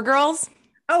Gilmore Girls?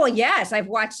 Oh, yes. I've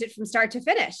watched it from start to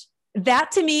finish.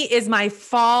 That to me is my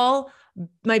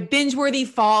binge-worthy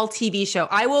fall TV show.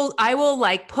 I will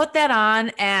like put that on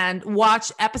and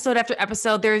watch episode after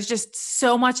episode. There's just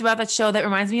so much about that show that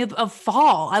reminds me of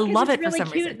fall. I love it really for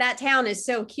some reason. That town is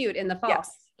so cute in the fall.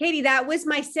 Yes. Katie, that was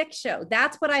my sick show.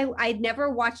 That's what I'd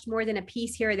never watched more than a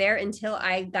piece here or there until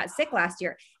I got sick last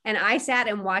year. And I sat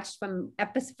and watched from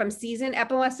episode 1,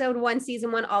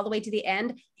 season 1, all the way to the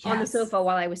end on the sofa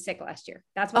while I was sick last year.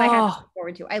 That's what I had to look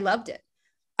forward to. I loved it.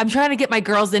 I'm trying to get my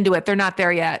girls into it. They're not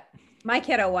there yet. My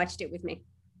kiddo watched it with me.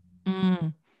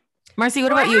 Marcy,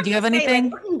 what about you? Do you have anything?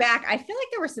 Looking back, I feel like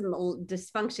there was some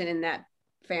dysfunction in that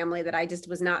family that I just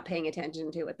was not paying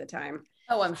attention to at the time.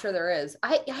 Oh, I'm sure there is.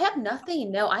 I have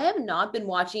nothing. No, I have not been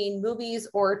watching movies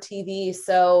or TV.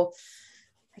 So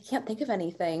I can't think of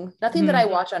anything. Nothing that I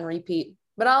watch on repeat.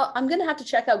 But I'm going to have to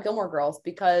check out Gilmore Girls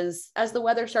because as the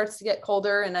weather starts to get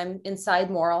colder and I'm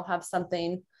inside more, I'll have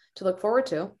something to look forward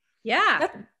to. Yeah.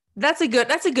 That's a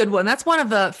good one. That's one of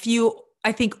the few,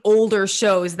 I think, older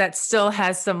shows that still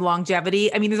has some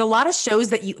longevity. I mean, there's a lot of shows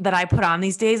that I put on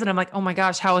these days and I'm like, oh my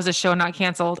gosh, how is this show not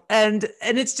canceled? And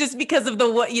it's just because of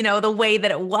the way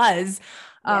that it was.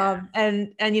 Yeah.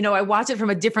 And I watch it from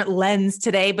a different lens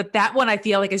today, but that one I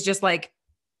feel like is just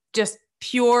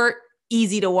pure,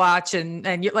 easy to watch.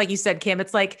 And like you said, Kim,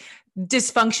 it's like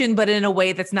dysfunction, but in a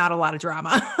way that's not a lot of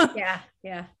drama.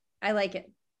 Yeah. I like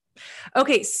it.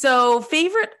 Okay. So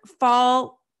favorite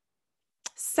fall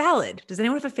salad. Does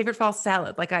anyone have a favorite fall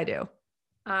salad like I do?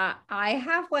 I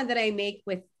have one that I make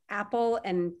with apple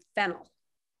and fennel.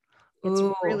 It's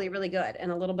really, really good.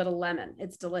 And a little bit of lemon.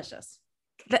 It's delicious.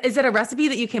 Is it a recipe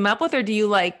that you came up with or do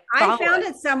you I found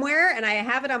it somewhere and I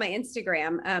have it on my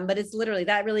Instagram. But it's literally,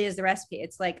 that really is the recipe.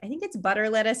 It's like, I think it's butter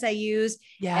lettuce I use.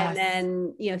 Yes.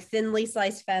 And then, thinly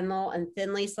sliced fennel and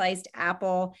thinly sliced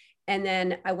apple. And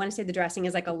then I want to say the dressing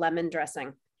is like a lemon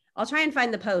dressing. I'll try and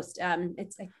find the post.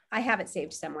 I have it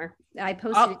saved somewhere. I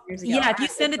posted it years ago. Yeah. If you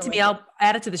send it to me, I'll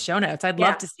add it to the show notes. I'd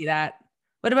love to see that.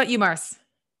 What about you, Mars?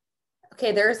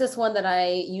 Okay. There's this one that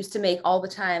I used to make all the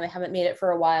time. I haven't made it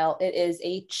for a while. It is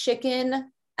a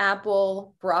chicken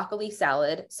apple, broccoli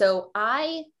salad. So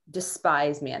I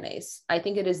despise mayonnaise. I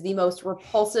think it is the most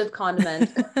repulsive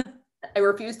condiment. I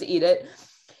refuse to eat it.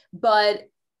 But,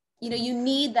 you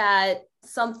need that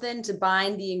something to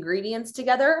bind the ingredients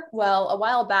together. Well, a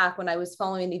while back when I was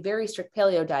following a very strict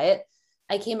paleo diet,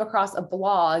 I came across a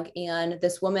blog and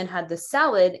this woman had this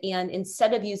salad, and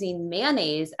instead of using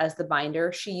mayonnaise as the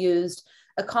binder, she used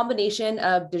a combination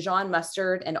of Dijon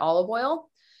mustard and olive oil.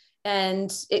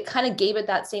 And it kind of gave it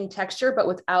that same texture, but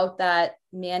without that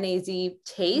mayonnaise-y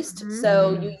taste. Mm-hmm.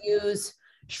 So you use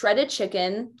shredded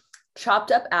chicken,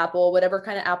 chopped up apple, whatever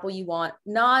kind of apple you want,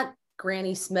 not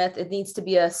Granny Smith. It needs to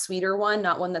be a sweeter one,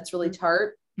 not one that's really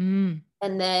tart. And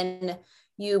then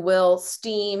you will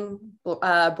steam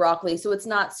broccoli. So it's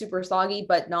not super soggy,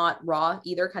 but not raw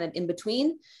either, kind of in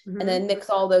between. And then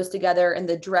mix all those together. And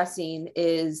the dressing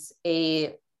is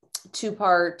a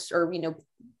 2-part or,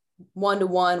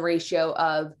 1-to-1 ratio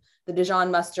of the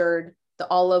Dijon mustard, the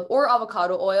olive or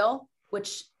avocado oil,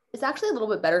 which is actually a little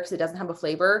bit better because it doesn't have a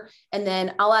flavor. And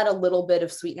then I'll add a little bit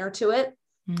of sweetener to it,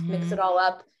 mix it all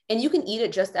up. And you can eat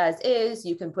it just as is.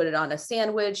 You can put it on a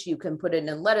sandwich. You can put it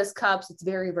in lettuce cups. It's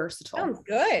very versatile. Sounds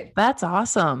good. That's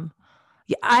awesome.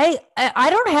 Yeah, I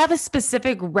don't have a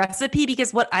specific recipe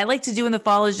because what I like to do in the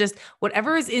fall is just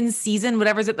whatever is in season,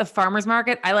 whatever's at the farmer's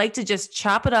market, I like to just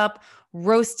chop it up,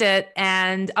 roast it,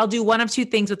 and I'll do one of two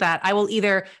things with that. I will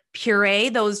either puree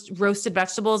those roasted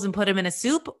vegetables and put them in a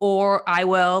soup, or I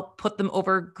will put them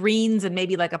over greens and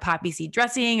maybe like a poppy seed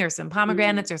dressing or some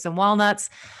pomegranates or some walnuts.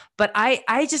 But I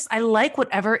like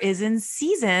whatever is in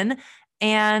season.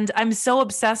 And I'm so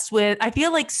obsessed with, I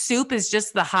feel like soup is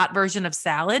just the hot version of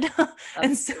salad.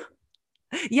 And so,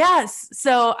 yes.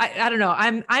 So I don't know.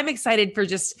 I'm excited for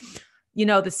just, the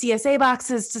CSA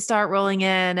boxes to start rolling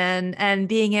in and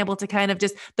being able to kind of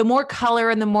just the more color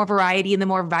and the more variety and the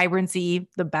more vibrancy,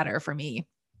 the better for me.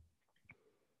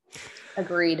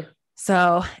 Agreed.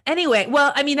 So anyway,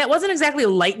 well, I mean, that wasn't exactly a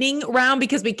lightning round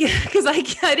because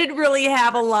I didn't really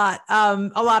have a lot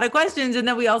of questions, and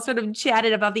then we all sort of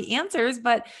chatted about the answers,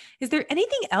 but is there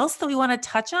anything else that we want to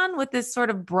touch on with this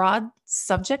sort of broad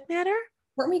subject matter?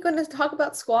 Weren't we going to talk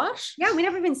about squash? Yeah, we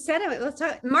never even said it. Let's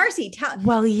talk. Marcy,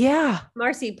 Well, yeah.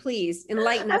 Marcy, please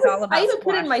enlighten us all about I even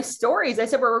squash. put in my stories. I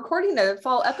said, we're recording the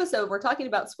fall episode. We're talking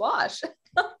about squash.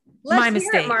 Let's My hear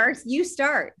mistake. it, Mars. You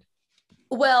start.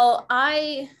 Well,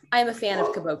 I'm a fan of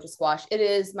kabocha squash. It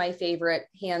is my favorite,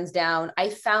 hands down. I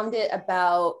found it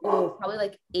about probably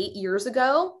like 8 years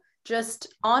ago,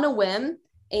 just on a whim.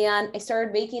 And I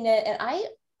started making it. And I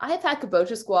have had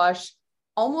kabocha squash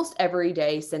almost every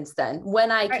day since then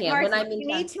when I can. Marcy, when I'm in you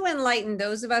need to enlighten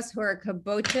those of us who are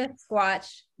kabocha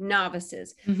squash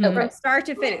novices Mhm. from start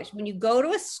to finish. When you go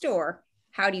to a store,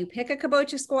 how do you pick a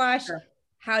kabocha squash? Sure.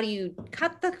 How do you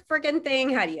cut the friggin' thing?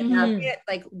 How do you Mhm. cook it?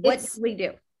 Like, what do we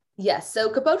do? Yes. So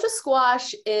kabocha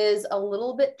squash is a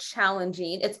little bit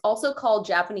challenging. It's also called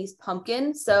Japanese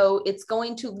pumpkin. So it's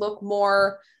going to look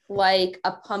more like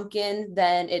a pumpkin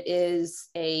than it is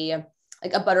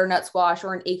like a butternut squash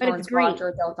or an acorn squash or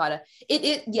a delicata.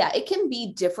 It can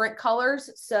be different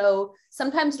colors. So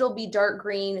sometimes it'll be dark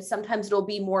green. Sometimes it'll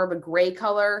be more of a gray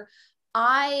color.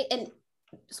 And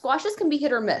squashes can be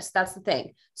hit or miss. That's the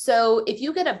thing. So if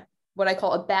you get what I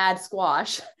call a bad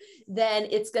squash, then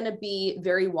it's going to be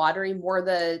very watery, more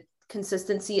the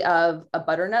consistency of a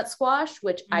butternut squash,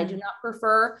 which I do not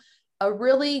prefer. A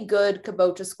really good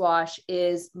kabocha squash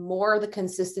is more the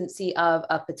consistency of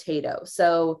a potato.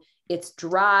 So it's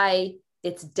dry,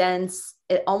 it's dense.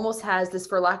 It almost has this,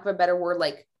 for lack of a better word,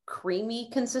 like creamy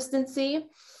consistency.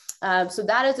 So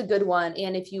that is a good one.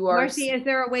 And if you are— Marcy, is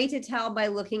there a way to tell by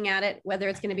looking at it whether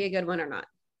it's going to be a good one or not?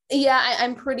 Yeah,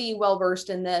 I'm pretty well versed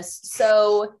in this.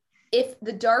 So if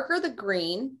the darker the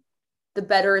green, the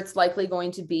better it's likely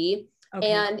going to be.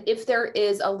 Okay. And if there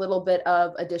is a little bit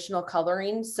of additional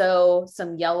coloring, so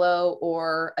some yellow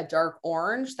or a dark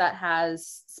orange that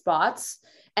has spots,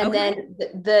 and then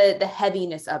the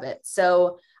heaviness of it.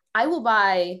 So I will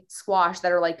buy squash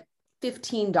that are like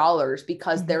 $15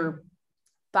 because they're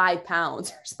 5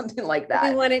 pounds or something like that.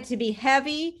 We want it to be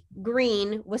heavy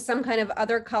green with some kind of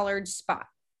other colored spot.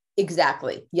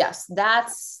 Exactly. Yes.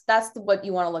 That's what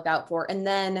you want to look out for. And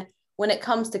then when it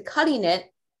comes to cutting it,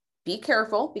 be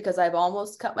careful because I've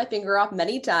almost cut my finger off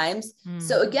many times.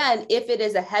 So again, if it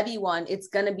is a heavy one, it's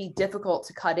going to be difficult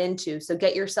to cut into. So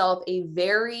get yourself a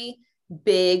very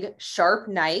big, sharp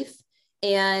knife.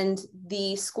 And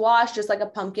the squash, just like a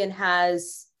pumpkin,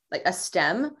 has like a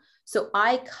stem. So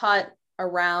I cut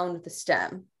around the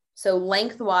stem. So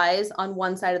lengthwise on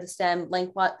one side of the stem,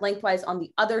 lengthwise on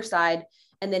the other side.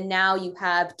 And then now you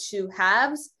have 2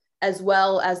 halves. as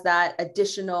well as that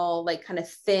additional like kind of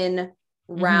thin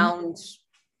round,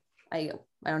 I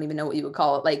don't even know what you would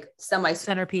call it, like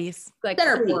centerpiece. Like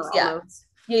centerpiece. Yeah. Almost.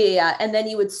 Yeah. And then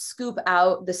you would scoop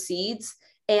out the seeds.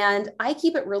 And I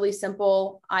keep it really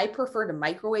simple. I prefer to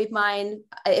microwave mine.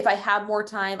 If I have more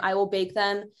time, I will bake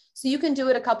them. So you can do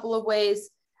it a couple of ways.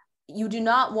 You do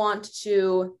not want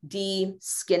to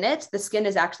de-skin it. The skin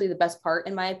is actually the best part,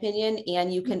 in my opinion,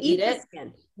 and you can eat it.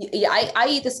 Skin. Yeah, I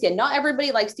eat the skin. Not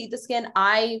everybody likes to eat the skin.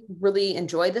 I really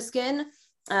enjoy the skin.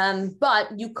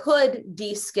 But you could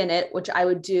de-skin it, which I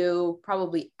would do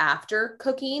probably after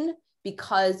cooking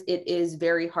because it is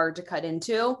very hard to cut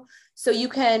into. So you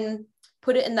can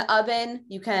put it in the oven.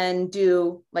 You can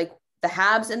do like the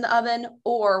halves in the oven,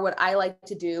 or what I like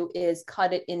to do is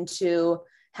cut it into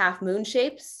half moon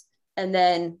shapes and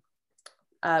then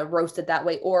roast it that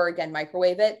way, or again,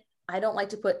 microwave it. I don't like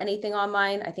to put anything on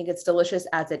mine. I think it's delicious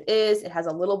as it is. It has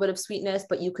a little bit of sweetness,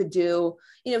 but you could do,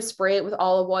 spray it with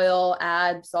olive oil,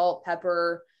 add salt,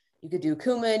 pepper. You could do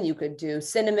cumin, you could do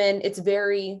cinnamon. It's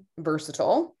very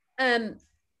versatile.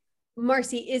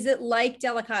 Marcy, is it like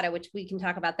delicata, which we can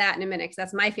talk about that in a minute, because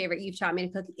that's my favorite. You've taught me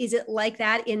to cook. Is it like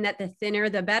that in that the thinner,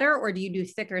 the better, or do you do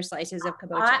thicker slices of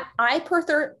kabocha? I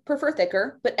prefer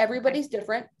thicker, but everybody's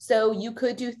different. So you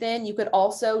could do thin. You could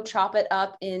also chop it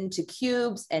up into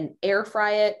cubes and air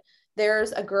fry it.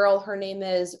 There's a girl, her name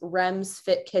is Rem's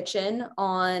Fit Kitchen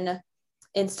on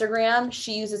Instagram.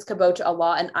 She uses kabocha a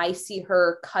lot, and I see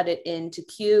her cut it into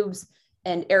cubes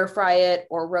and air fry it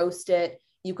or roast it.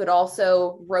 You could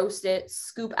also roast it,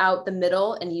 scoop out the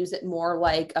middle and use it more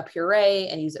like a puree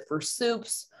and use it for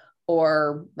soups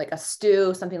or like a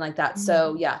stew, something like that.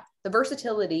 So yeah, the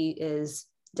versatility is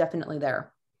definitely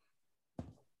there.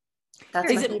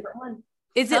 That's my favorite one.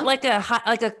 Is it like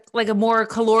a more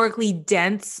calorically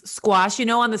dense squash,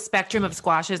 on the spectrum of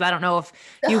squashes? I don't know if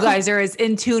you guys are as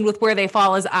in tune with where they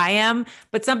fall as I am,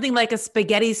 but something like a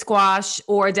spaghetti squash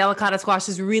or a delicata squash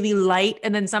is really light.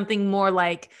 And then something more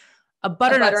like a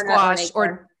butternut squash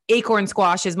or acorn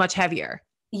squash is much heavier.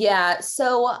 Yeah.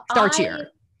 So starchier.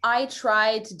 I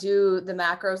tried to do the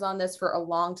macros on this for a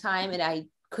long time and I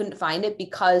couldn't find it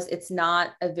because it's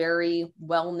not a very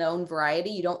well-known variety.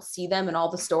 You don't see them in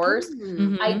all the stores.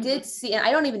 Mm-hmm. I did see, and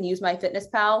I don't even use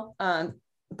MyFitnessPal,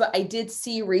 but I did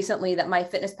see recently that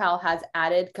MyFitnessPal has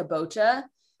added kabocha.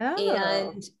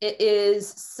 And it is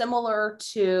similar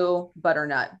to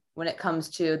butternut when it comes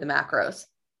to the macros.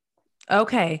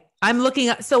 Okay. I'm looking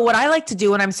at, so what I like to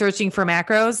do when I'm searching for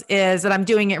macros is that I'm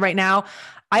doing it right now.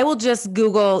 I will just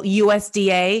Google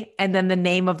USDA and then the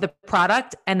name of the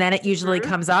product, and then it usually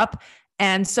comes up.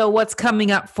 And so what's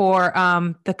coming up for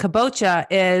the kabocha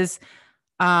is,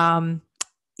 12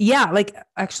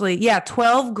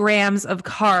 grams of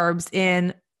carbs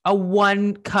in a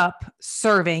 1 cup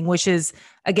serving, which is,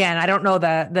 again, I don't know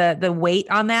the weight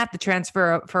on that, the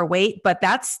transfer for weight, but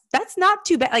that's not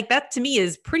too bad. Like that to me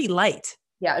is pretty light.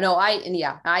 Yeah, no, I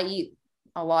eat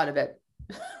a lot of it.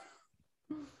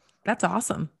 That's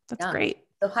awesome. That's great.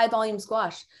 So high volume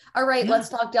squash. All right, let's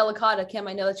talk delicata. Kim,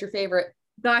 I know that's your favorite.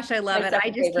 Gosh, I love it. I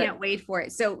just can't wait for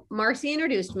it. So Marcy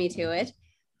introduced me to it.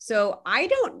 So I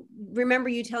don't remember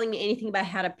you telling me anything about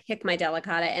how to pick my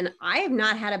delicata, and I have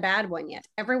not had a bad one yet.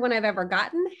 Everyone I've ever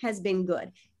gotten has been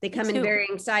good. They come in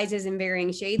varying sizes and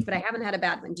varying shades, but I haven't had a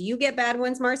bad one. Do you get bad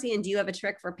ones, Marcy? And do you have a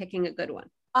trick for picking a good one?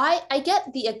 I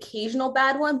get the occasional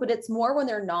bad one, but it's more when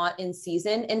they're not in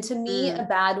season. And to me, a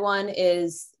bad one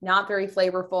is not very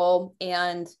flavorful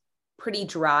and pretty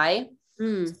dry.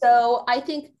 So I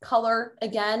think color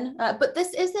again, but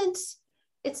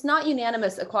it's not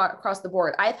unanimous across the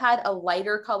board. I've had a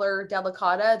lighter color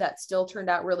delicata that still turned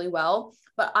out really well,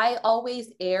 but I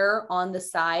always err on the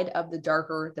side of the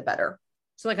darker, the better.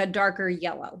 So like a darker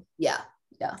yellow. Yeah.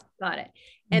 Got it.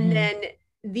 And then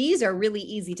these are really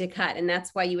easy to cut. And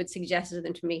that's why you would suggest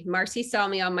them to me. Marcy saw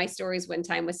me on my stories one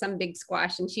time with some big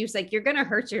squash. And she was like, you're going to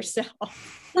hurt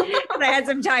yourself. I had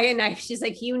some tie-in knife. She's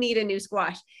like, you need a new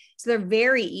squash. So they're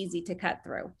very easy to cut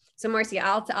through. So Marcy,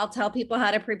 I'll tell people how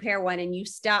to prepare one, and you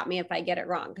stop me if I get it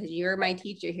wrong, because you're my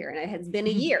teacher here. And it has been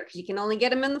a year because you can only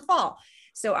get them in the fall.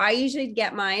 So I usually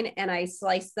get mine and I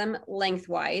slice them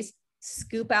lengthwise,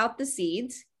 scoop out the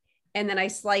seeds, and then I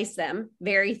slice them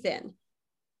very thin.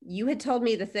 You had told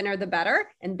me the thinner, the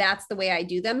better. And that's the way I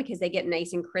do them because they get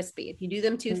nice and crispy. If you do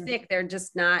them too thick, they're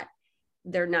not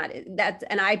that.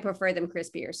 And I prefer them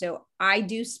crispier. So I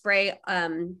do spray,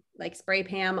 like spray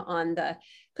Pam on the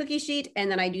cookie sheet. And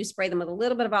then I do spray them with a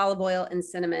little bit of olive oil and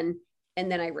cinnamon.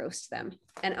 And then I roast them.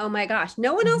 And oh my gosh,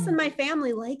 no one else in my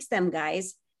family likes them,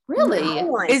 guys. Really? No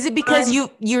one. Is it because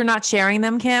you're not sharing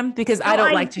them, Kim? Because I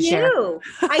don't like to share.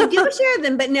 I do share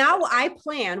them, but now I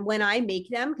plan when I make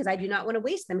them, because I do not want to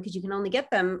waste them, because you can only get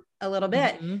them a little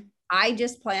bit. Mm-hmm. I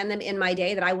just plan them in my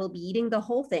day that I will be eating the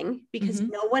whole thing, because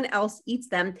no one else eats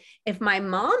them. If my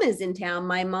mom is in town,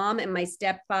 my mom and my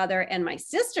stepfather and my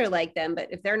sister like them.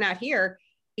 But if they're not here,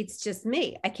 it's just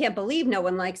me. I can't believe no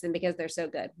one likes them because they're so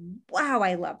good. Wow,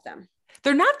 I love them.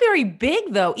 They're not very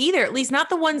big though either, at least not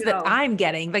the ones that I'm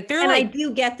getting. Like they're I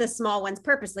do get the small ones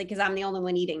purposely because I'm the only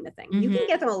one eating the thing. You can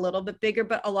get them a little bit bigger,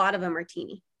 but a lot of them are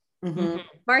teeny.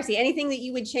 Marcy, anything that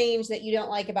you would change that you don't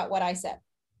like about what I said?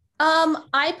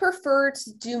 I prefer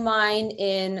to do mine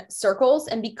in circles,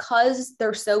 and because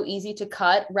they're so easy to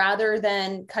cut, rather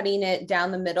than cutting it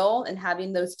down the middle and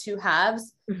having those two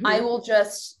halves, I will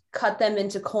just cut them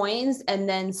into coins and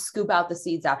then scoop out the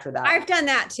seeds after that. I've done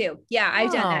that too. Yeah,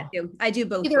 I've done that too. I do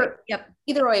both.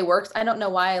 Either way works. I don't know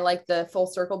why I like the full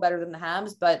circle better than the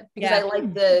halves, but because I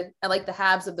like the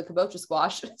halves of the kabocha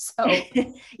squash. So yeah,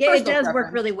 it does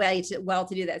work really well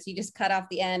to do that. So you just cut off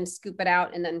the end, scoop it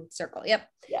out, and then circle. Yep.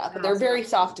 Yeah, but they're very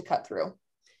soft to cut through.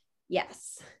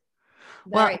 Yes.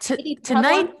 Well,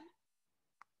 tonight.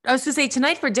 I was to say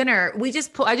tonight for dinner,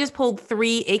 I just pulled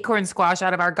 3 acorn squash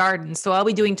out of our garden. So I'll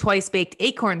be doing twice baked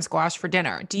acorn squash for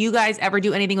dinner. Do you guys ever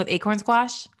do anything with acorn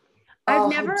squash? I've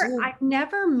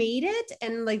never made it.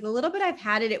 And like the little bit I've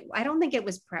had it, I don't think it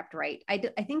was prepped right. I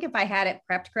think if I had it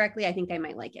prepped correctly, I think I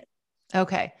might like it.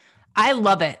 Okay. I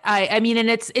love it. I mean, and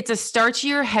it's a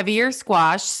starchier, heavier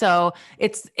squash. So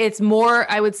it's more,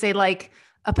 I would say like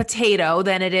a potato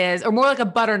than it is, or more like a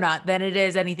butternut than it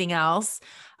is anything else.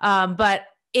 But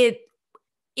it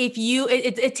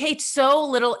takes so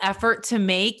little effort to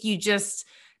make. You just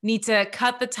need to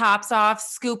cut the tops off,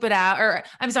 scoop it out, or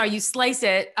I'm sorry, you slice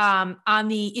it on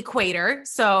the equator.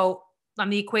 So on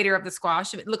the equator of the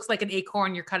squash, if it looks like an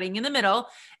acorn, you're cutting in the middle.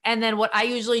 And then what I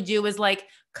usually do is like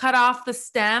cut off the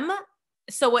stem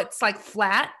so it's like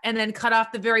flat, and then cut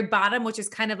off the very bottom, which is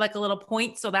kind of like a little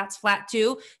point. So that's flat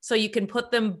too. So you can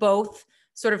put them both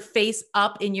sort of face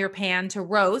up in your pan to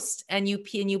roast, and you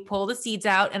pull the seeds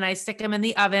out, and I stick them in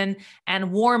the oven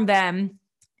and warm them.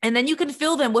 And then you can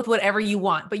fill them with whatever you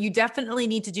want, but you definitely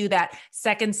need to do that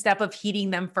second step of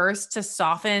heating them first to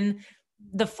soften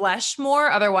the flesh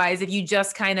more. Otherwise, if you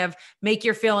just kind of make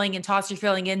your filling and toss your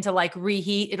filling in to like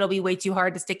reheat, it'll be way too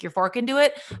hard to stick your fork into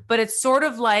it. But it's sort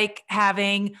of like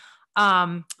having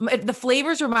the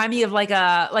flavors remind me of like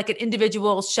an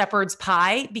individual shepherd's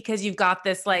pie, because you've got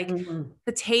this like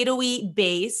potatoey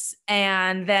base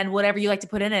and then whatever you like to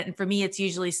put in it. And for me, it's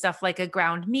usually stuff like a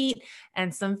ground meat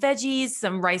and some veggies,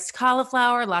 some riced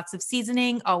cauliflower, lots of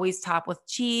seasoning, always topped with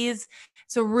cheese.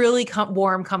 It's a really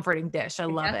warm, comforting dish. I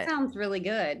love it. That sounds really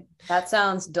good. That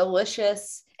sounds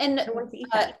delicious. And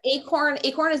acorn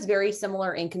is very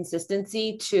similar in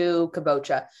consistency to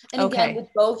kabocha. And again, with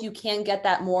both, you can get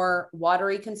that more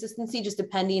watery consistency, just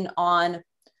depending on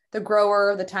the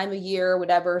grower, the time of year,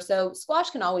 whatever. So squash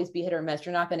can always be hit or miss.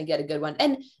 You're not going to get a good one.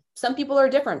 And some people are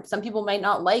different. Some people might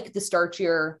not like the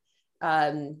starchier,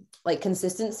 like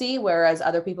consistency, whereas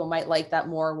other people might like that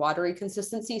more watery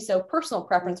consistency. So personal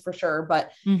preference for sure.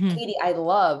 But Katie, I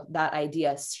love that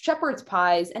idea. Shepherd's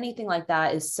pies, anything like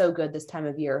that is so good this time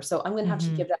of year. So I'm going to have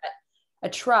to give that a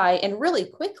try. And really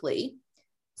quickly,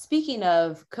 speaking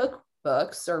of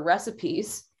cookbooks or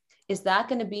recipes, is that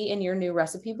going to be in your new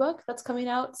recipe book that's coming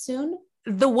out soon?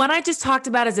 The one I just talked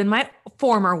about is in my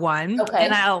former one. Okay.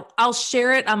 And I'll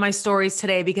share it on my stories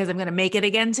today because I'm going to make it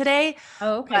again today.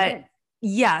 Oh, okay. But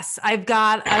yes, I've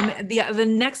got the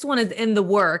next one is in the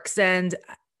works, and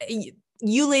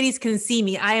you ladies can see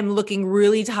me. I am looking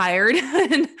really tired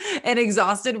and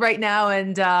exhausted right now.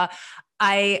 And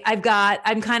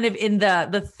I'm kind of in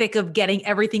the thick of getting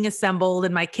everything assembled,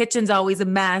 and my kitchen's always a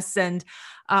mess. And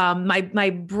my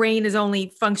brain is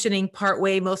only functioning part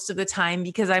way most of the time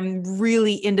because I'm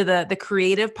really into the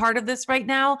creative part of this right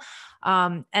now.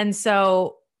 And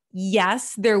so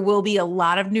yes, there will be a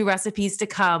lot of new recipes to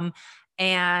come.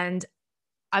 And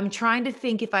I'm trying to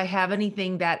think if I have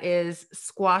anything that is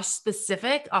squash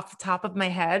specific off the top of my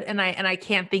head. And I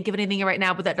can't think of anything right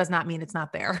now, but that does not mean it's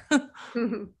not there.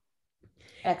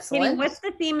 Excellent. Katie, what's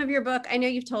the theme of your book? I know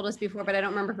you've told us before, but I don't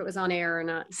remember if it was on air or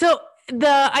not. So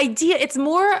the idea, it's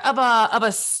more of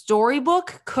a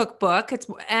storybook cookbook.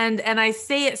 And I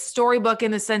say it's storybook in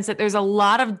the sense that there's a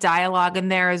lot of dialogue in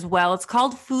there as well. It's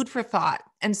called Food for Thought.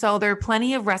 And so there are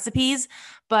plenty of recipes,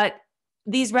 but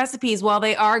these recipes, while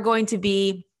they are going to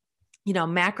be,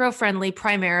 macro friendly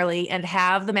primarily and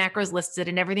have the macros listed,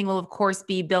 and everything will of course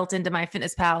be built into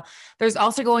MyFitnessPal, there's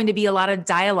also going to be a lot of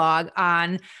dialogue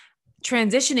on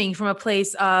transitioning from a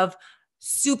place of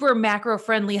super macro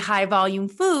friendly, high volume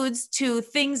foods to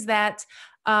things that,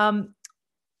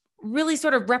 really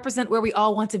sort of represent where we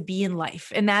all want to be in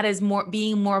life. And that is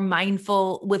being more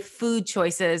mindful with food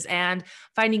choices and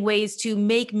finding ways to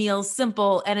make meals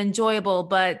simple and enjoyable,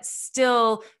 but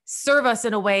still serve us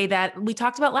in a way that we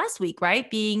talked about last week, right?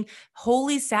 Being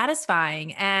wholly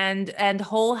satisfying and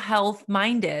whole health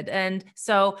minded. And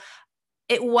so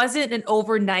it wasn't an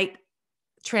overnight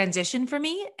transition for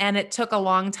me, and it took a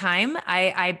long time.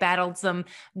 I battled some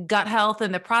gut health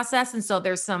in the process, and so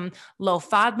there's some low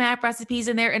FODMAP recipes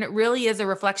in there, and it really is a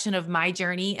reflection of my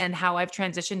journey and how I've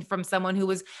transitioned from someone who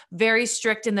was very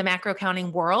strict in the macro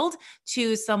counting world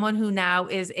to someone who now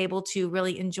is able to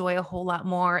really enjoy a whole lot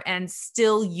more and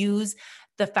still use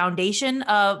the foundation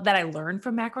of that I learned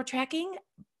from macro tracking,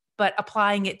 but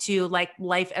applying it to like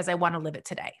life as I want to live it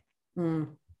today.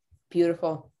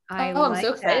 Beautiful. I'm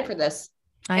so excited for this.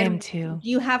 I am too. Do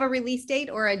you have a release date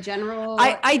or a general?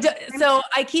 So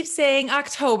I keep saying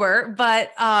October,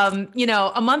 but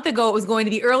a month ago it was going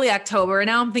to be early October, and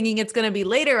now I'm thinking it's going to be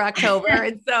later October.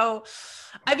 And so,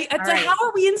 I mean, it's like, how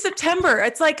are we in September?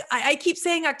 It's like I keep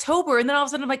saying October, and then all of a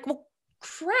sudden I'm like, well,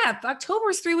 crap,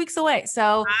 October is 3 weeks away.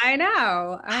 So I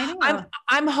know.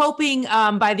 I'm hoping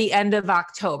by the end of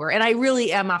October, and I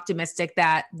really am optimistic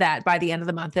that by the end of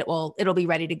the month it'll be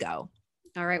ready to go.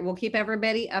 All right. We'll keep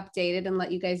everybody updated and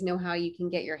let you guys know how you can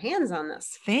get your hands on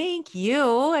this. Thank you.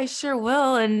 I sure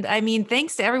will. And I mean,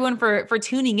 thanks to everyone for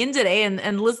tuning in today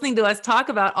and listening to us talk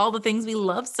about all the things we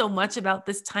love so much about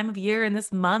this time of year and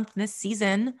this month and this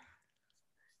season.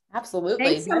 Absolutely.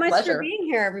 Thanks so much for being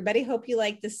here, everybody. Hope you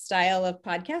like this style of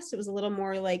podcast. It was a little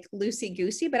more like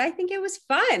loosey-goosey, but I think it was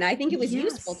fun. I think it was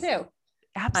useful too.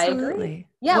 Absolutely.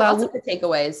 Yeah, lots of good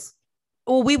takeaways.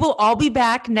 Well, we will all be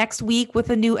back next week with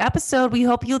a new episode. We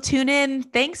hope you'll tune in.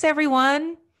 Thanks,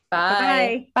 everyone.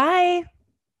 Bye. Bye.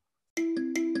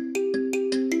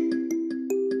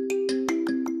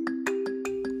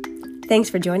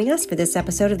 Thanks for joining us for this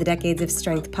episode of the Decades of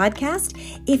Strength podcast.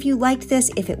 If you liked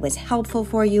this, if it was helpful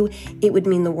for you, it would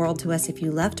mean the world to us if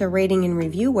you left a rating and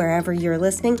review wherever you're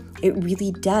listening. It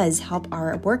really does help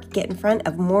our work get in front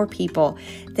of more people.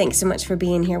 Thanks so much for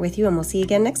being here with you, and we'll see you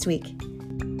again next week.